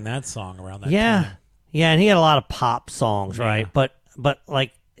loving that song around that time. Yeah, and he had a lot of pop songs, right? But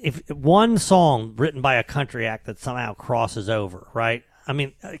like if one song written by a country act that somehow crosses over, right? I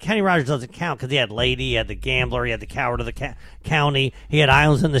mean, Kenny Rogers doesn't count because he had Lady, he had The Gambler, he had The Coward of the County, he had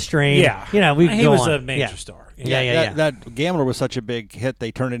Islands in the Stream. Yeah, he was a major star. Yeah. That Gambler was such a big hit,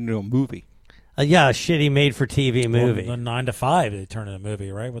 they turned it into a movie. A shitty made-for-TV movie. The 9 to 5, they turned it into a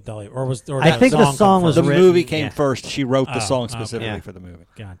movie, right? With Dolly, I think the song was the written, movie came first. She wrote the song specifically for the movie.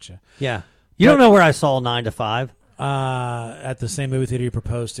 Gotcha. Yeah, you don't know where I saw 9 to 5? At the same movie theater you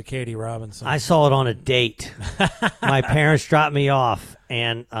proposed to Katie Robinson. I saw it on a date. My parents dropped me off,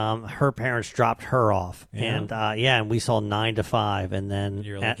 and her parents dropped her off, and we saw 9 to 5, and then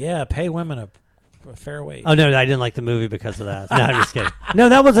you're like, pay women a fair wage. Oh no, I didn't like the movie because of that. No, I'm just kidding. No,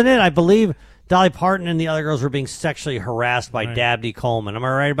 that wasn't it. I believe Dolly Parton and the other girls were being sexually harassed by Dabney Coleman. Am I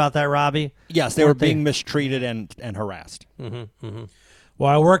right about that, Robbie? Yes, they were being mistreated and harassed. Mm-hmm, mm-hmm. Well,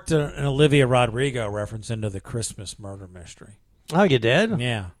 I worked an Olivia Rodrigo reference into the Christmas murder mystery. Oh, you did?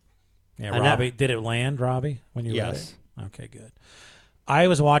 Yeah, Robbie, did it land, Robbie? When you read it? Okay, good. I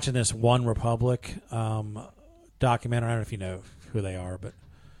was watching this One Republic documentary. I don't know if you know who they are, but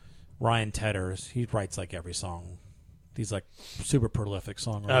Ryan Tedder, he writes like every song. He's like super prolific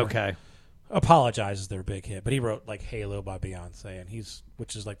songwriter. Okay. Apologizes their big hit, but he wrote like Halo by Beyonce,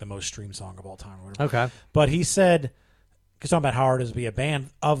 which is like the most streamed song of all time. Or whatever. Okay. But he said, because talking about how hard it is to be a band,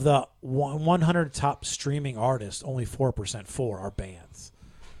 of the 100 top streaming artists, only 4% are bands.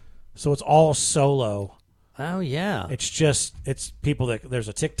 So it's all solo. Oh, yeah. It's people that there's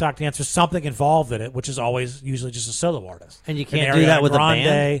a TikTok dance. There's something involved in it, which is always usually just a solo artist. And you can't do that with a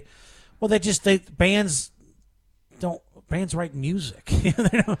band? Well, bands write music.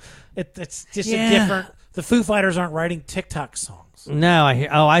 It's just a different. The Foo Fighters aren't writing TikTok songs. No,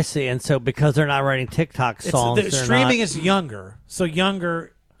 I see. And so because they're not writing TikTok songs, the streaming is younger. So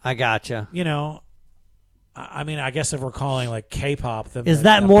younger. I gotcha. I mean, I guess if we're calling like K-pop, is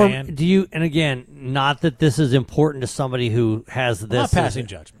that more? Band, do you? And again, not that this is important to somebody who has this. I'm not passing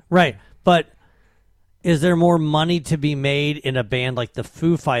judgment, right? But is there more money to be made in a band like the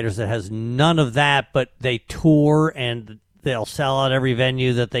Foo Fighters that has none of that, but they tour and they'll sell out every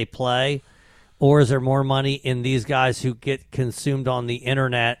venue that they play, or is there more money in these guys who get consumed on the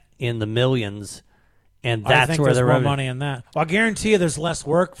internet in the millions, and that's I think where there's more money in that? Well, I guarantee you, there's less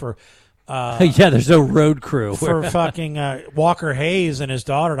work for. There's no road crew for fucking Walker Hayes and his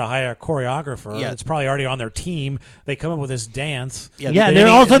daughter to hire a choreographer. Yeah. It's probably already on their team. They come up with this dance.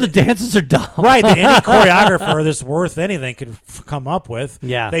 Also the dances are dumb. Right, any choreographer that's worth anything could come up with.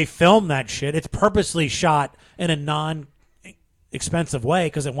 Yeah, they film that shit. It's purposely shot in a non-expensive way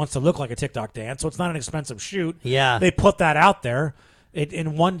because it wants to look like a TikTok dance. So it's not an expensive shoot. Yeah, they put that out there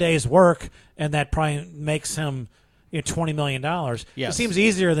in one day's work, and that probably makes him. $20 million. Yes. It seems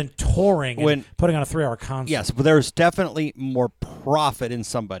easier than touring and putting on a 3-hour concert. Yes, but there's definitely more profit in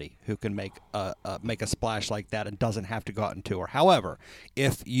somebody who can make a splash like that and doesn't have to go out and tour. However,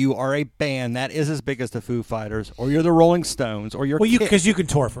 if you are a band that is as big as the Foo Fighters, or you're the Rolling Stones, or because you can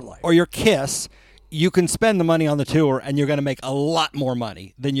tour for life, or your Kiss, you can spend the money on the tour, and you're going to make a lot more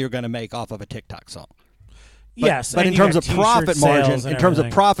money than you're going to make off of a TikTok song. But in terms of profit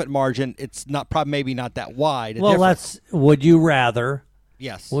margin, it's not maybe not that wide. Would you rather?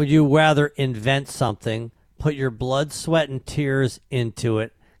 Yes. Would you rather invent something, put your blood, sweat, and tears into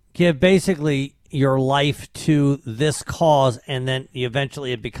it, give basically your life to this cause, and then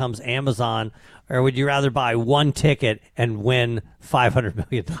eventually it becomes Amazon, or would you rather buy one ticket and win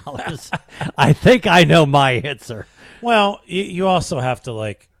 $500 million? I think I know my answer. Well, you also have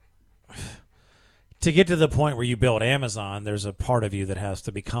to to get to the point where you build Amazon, there's a part of you that has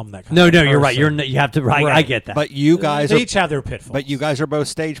to become that kind of person. You're right. You have to. Right. I get that. But you guys they each have their pitfalls. But you guys are both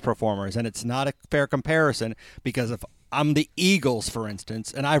stage performers, and it's not a fair comparison because if I'm the Eagles, for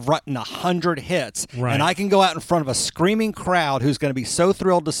instance, and I've written 100 hits, and I can go out in front of a screaming crowd who's going to be so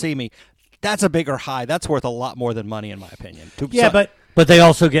thrilled to see me, that's a bigger high. That's worth a lot more than money, in my opinion. But they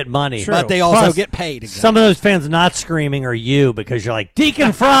also get money. True. But they also get paid. Exactly. Some of those fans not screaming are you because you're like,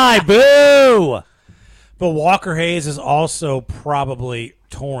 Deacon Fry, boo! But Walker Hayes is also probably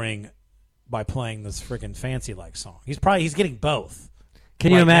touring by playing this freaking fancy-like song. He's getting both.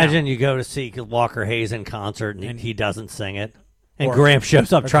 Can you imagine you go to see Walker Hayes in concert and he doesn't sing it? And Gramps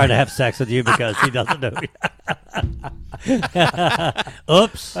shows up trying to have sex with you because he doesn't know.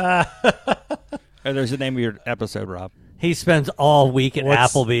 Oops. There's the name of your episode, Rob. He spends all week at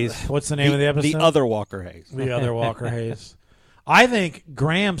Applebee's. What's the name of the episode? The Other Walker Hayes. The Other Walker Hayes. I think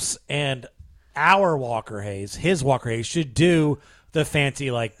Gramps and our Walker Hayes, his Walker Hayes, should do the fancy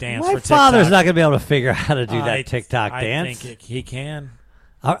dance for TikTok. My father's not going to be able to figure out how to do that TikTok dance. I think he can.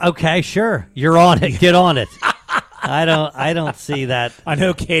 Okay, sure. You're on it. Get on it. I don't see that. I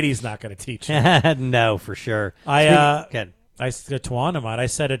know Katie's not going to teach you. No, for sure. I said to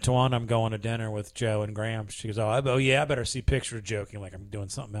Tawana, I'm going to dinner with Joe and Gramps. She goes, oh yeah, I better see pictures, joking like I'm doing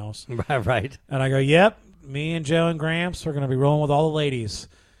something else. Right. And I go, yep, me and Joe and Gramps, we're going to be rolling with all the ladies.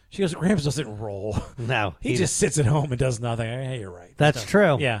 She goes, Gramps doesn't roll. No. He just sits at home and does nothing. Hey, you're right. That's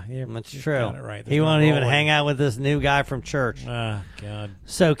true. Yeah. That's true. Got it right. He won't even hang out with this new guy from church. Oh, God.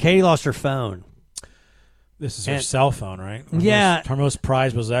 So Katie lost her phone. This is her cell phone, right? Her most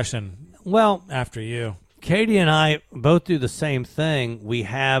prized possession. Well, after you. Katie and I both do the same thing. We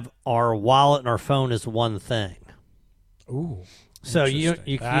have our wallet and our phone as one thing. Ooh. So you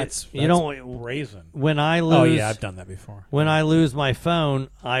don't brazen. When I lose, oh yeah, I've done that before. When I lose my phone,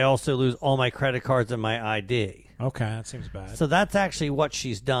 I also lose all my credit cards and my ID. Okay, that seems bad. So that's actually what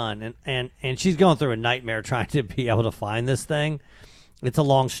she's done, and she's going through a nightmare trying to be able to find this thing. It's a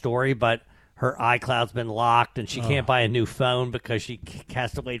long story, but her iCloud's been locked, and she can't buy a new phone because she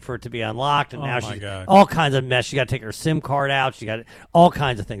has to wait for it to be unlocked, and now she's all kinds of mess. She got to take her SIM card out. She got all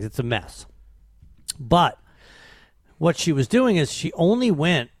kinds of things. It's a mess, but. What she was doing is she only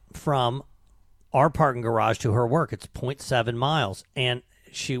went from our parking garage to her work. It's 0.7 miles, and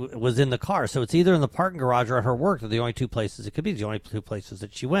she was in the car. So it's either in the parking garage or at her work. They're the only two places it could be, the only two places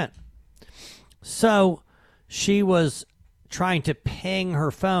that she went. So she was trying to ping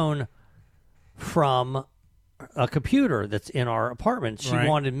her phone from a computer that's in our apartment. She Right.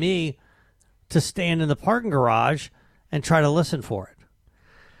 wanted me to stand in the parking garage and try to listen for it.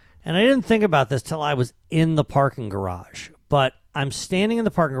 And I didn't think about this till I was in the parking garage. But I'm standing in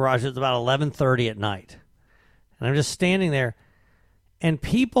the parking garage. It's about 11:30 at night. And I'm just standing there. And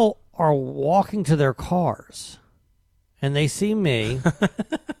people are walking to their cars. And they see me,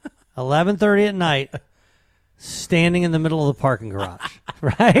 11:30 at night, standing in the middle of the parking garage.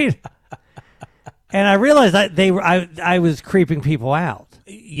 Right? And I realized that I was creeping people out.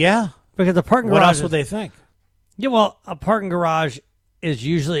 Yeah. Because the parking What garage else would they think? Yeah, well, a parking garage is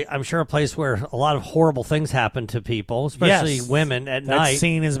usually, I'm sure, a place where a lot of horrible things happen to people, especially Yes. women at That night.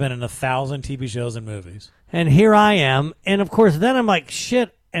 scene has been in 1,000 TV shows and movies. And here I am. And, of course, then I'm like,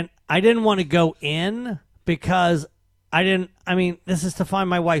 shit. And I didn't want to go in because this is to find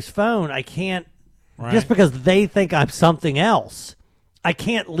my wife's phone. I can't, Right. just because they think I'm something else, I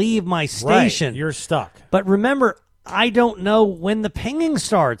can't leave my station. Right. You're stuck. But remember, I don't know when the pinging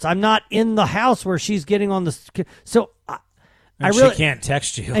starts. I'm not in the house where she's getting on the... So And she can't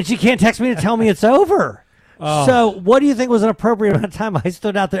text you. And she can't text me to tell me it's over. Oh. So what do you think was an appropriate amount of time I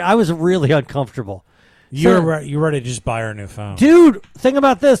stood out there? I was really uncomfortable. You're ready to just buy her a new phone. Dude, think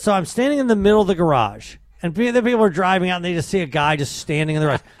about this. So I'm standing in the middle of the garage. And the people are driving out and they just see a guy just standing in the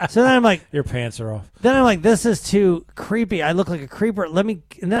garage. So then I'm like... Your pants are off. Then I'm like, this is too creepy. I look like a creeper.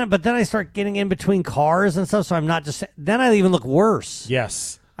 But then I start getting in between cars and stuff, so I'm not just... Then I even look worse.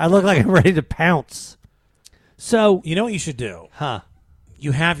 Yes. I look like I'm ready to pounce. So... You know what you should do? Huh.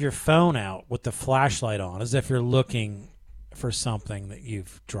 You have your phone out with the flashlight on as if you're looking for something that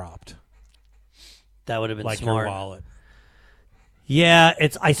you've dropped. That would have been like smart. Your wallet. Yeah,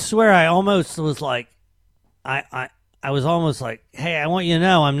 I swear I almost was like... I was almost like, hey, I want you to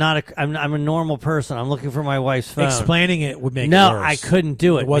know I'm a normal person. I'm looking for my wife's phone. Explaining it would make it worse. No, I couldn't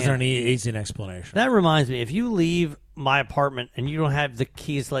do it. It wasn't an easy explanation. That reminds me, if you leave my apartment and you don't have the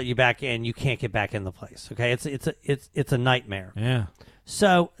keys to let you back in, you can't get back in the place. Okay, it's a nightmare. Yeah.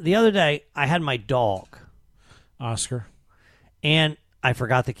 So the other day I had my dog, Oscar, and I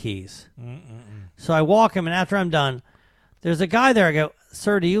forgot the keys. So I walk him, and after I'm done, there's a guy there. I go,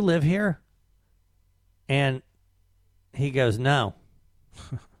 sir, do you live here? And he goes, no.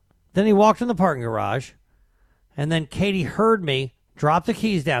 Then he walked in the parking garage, and then Katie heard me drop the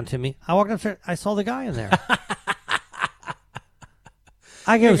keys down to me. I walked upstairs. I saw the guy in there.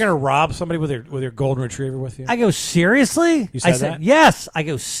 I go, you're going to rob somebody with your golden retriever with you? I go, seriously? You said I said, that? yes. I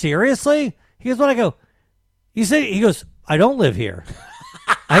go, seriously? He goes, what? I go, he goes, I don't live here.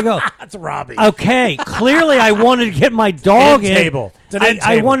 I go, that's Robbie. Okay, clearly I wanted to get my dog in. Table.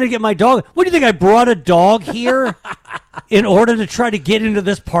 I wanted to get my dog. What do you think? I brought a dog here in order to try to get into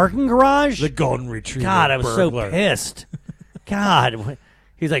this parking garage? The golden retriever. God, I was burglar. so pissed. God,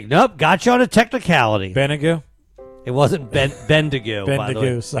 he's like, nope, got you on a technicality. Bendigo? It wasn't Bendigo. By the way.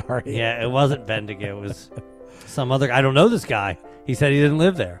 Bendigo, sorry. Yeah, it wasn't Bendigo. It was some other. I don't know this guy. He said he didn't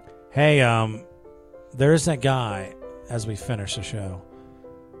live there. Hey, there's that guy. As we finish the show,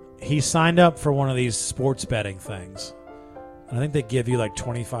 he signed up for one of these sports betting things. I think they give you like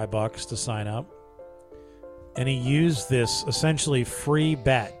 $25 to sign up. And he used this essentially free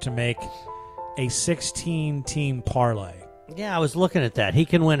bet to make a 16-team parlay. Yeah, I was looking at that. He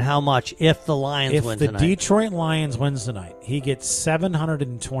can win how much if the Lions win tonight? If the Detroit Lions wins tonight, he gets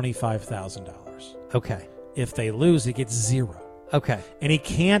 $725,000. Okay. If they lose, he gets $0. Okay. And he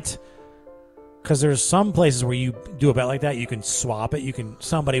can't... Because there's some places where you do a bet like that, you can swap it.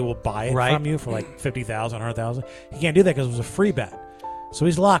 Somebody will buy it from you for like $50,000, $100,000. He can't do that because it was a free bet. So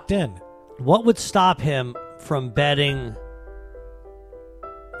he's locked in. What would stop him from betting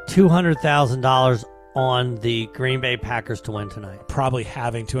 $200,000 on the Green Bay Packers to win tonight? Probably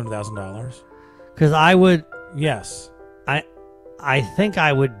having $200,000. Because I would. Yes. I think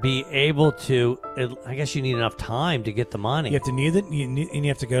I would be able to. I guess you need enough time to get the money. You have to and you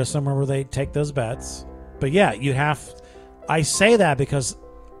have to go somewhere where they take those bets. But yeah, you have. I say that because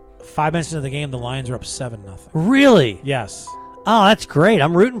 5 minutes into the game, the Lions are up 7-0. Really? Yes. Oh, that's great.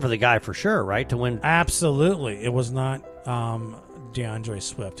 I'm rooting for the guy for sure, right? To win. Absolutely. It was not DeAndre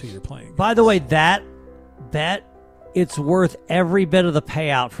Swift who you're playing. By the way, that bet, it's worth every bit of the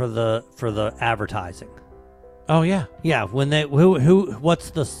payout for the advertising. Oh yeah, yeah. When they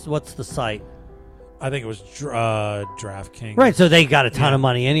what's the site? I think it was DraftKings. Right, so they got a ton of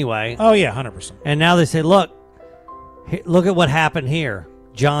money anyway. Oh yeah, 100%. And now they say, look at what happened here.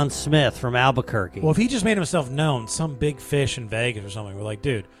 John Smith from Albuquerque. Well, if he just made himself known, some big fish in Vegas or something, we're like,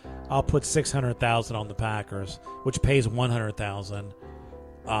 dude, I'll put $600,000 on the Packers, which pays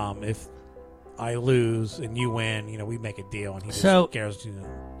 $100,000. If I lose and you win, we make a deal, and he just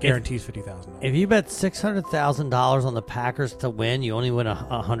guarantees $50,000. If you bet $600,000 on the Packers to win, you only win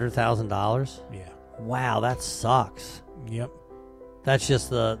 $100,000. Yeah. Wow, that sucks. Yep. That's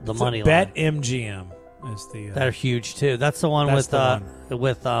just the money Bet line. MGM is the. They're huge too. That's the one with JB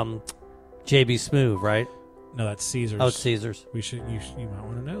Smoove, right? No, that's Caesars. Oh, it's Caesars. You might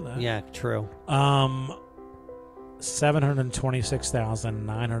want to know that. Yeah, true.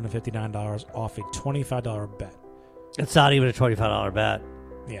 $726,959 off a $25 bet. It's not even a $25 bet.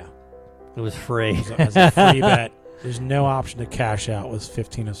 Yeah, it was free. As a free bet. There's no option to cash out. It was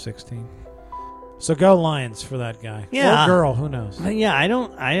 15 of 16. So go Lions for that guy. Yeah. Or girl, who knows? Yeah,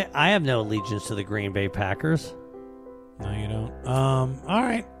 I have no allegiance to the Green Bay Packers. No, you don't. All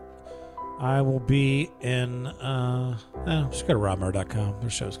right. I will be in just go to robmer.com. Their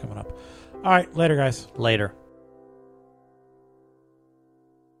show's coming up. All right, later guys. Later.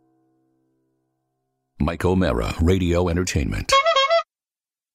 Mike O'Mara, Radio Entertainment.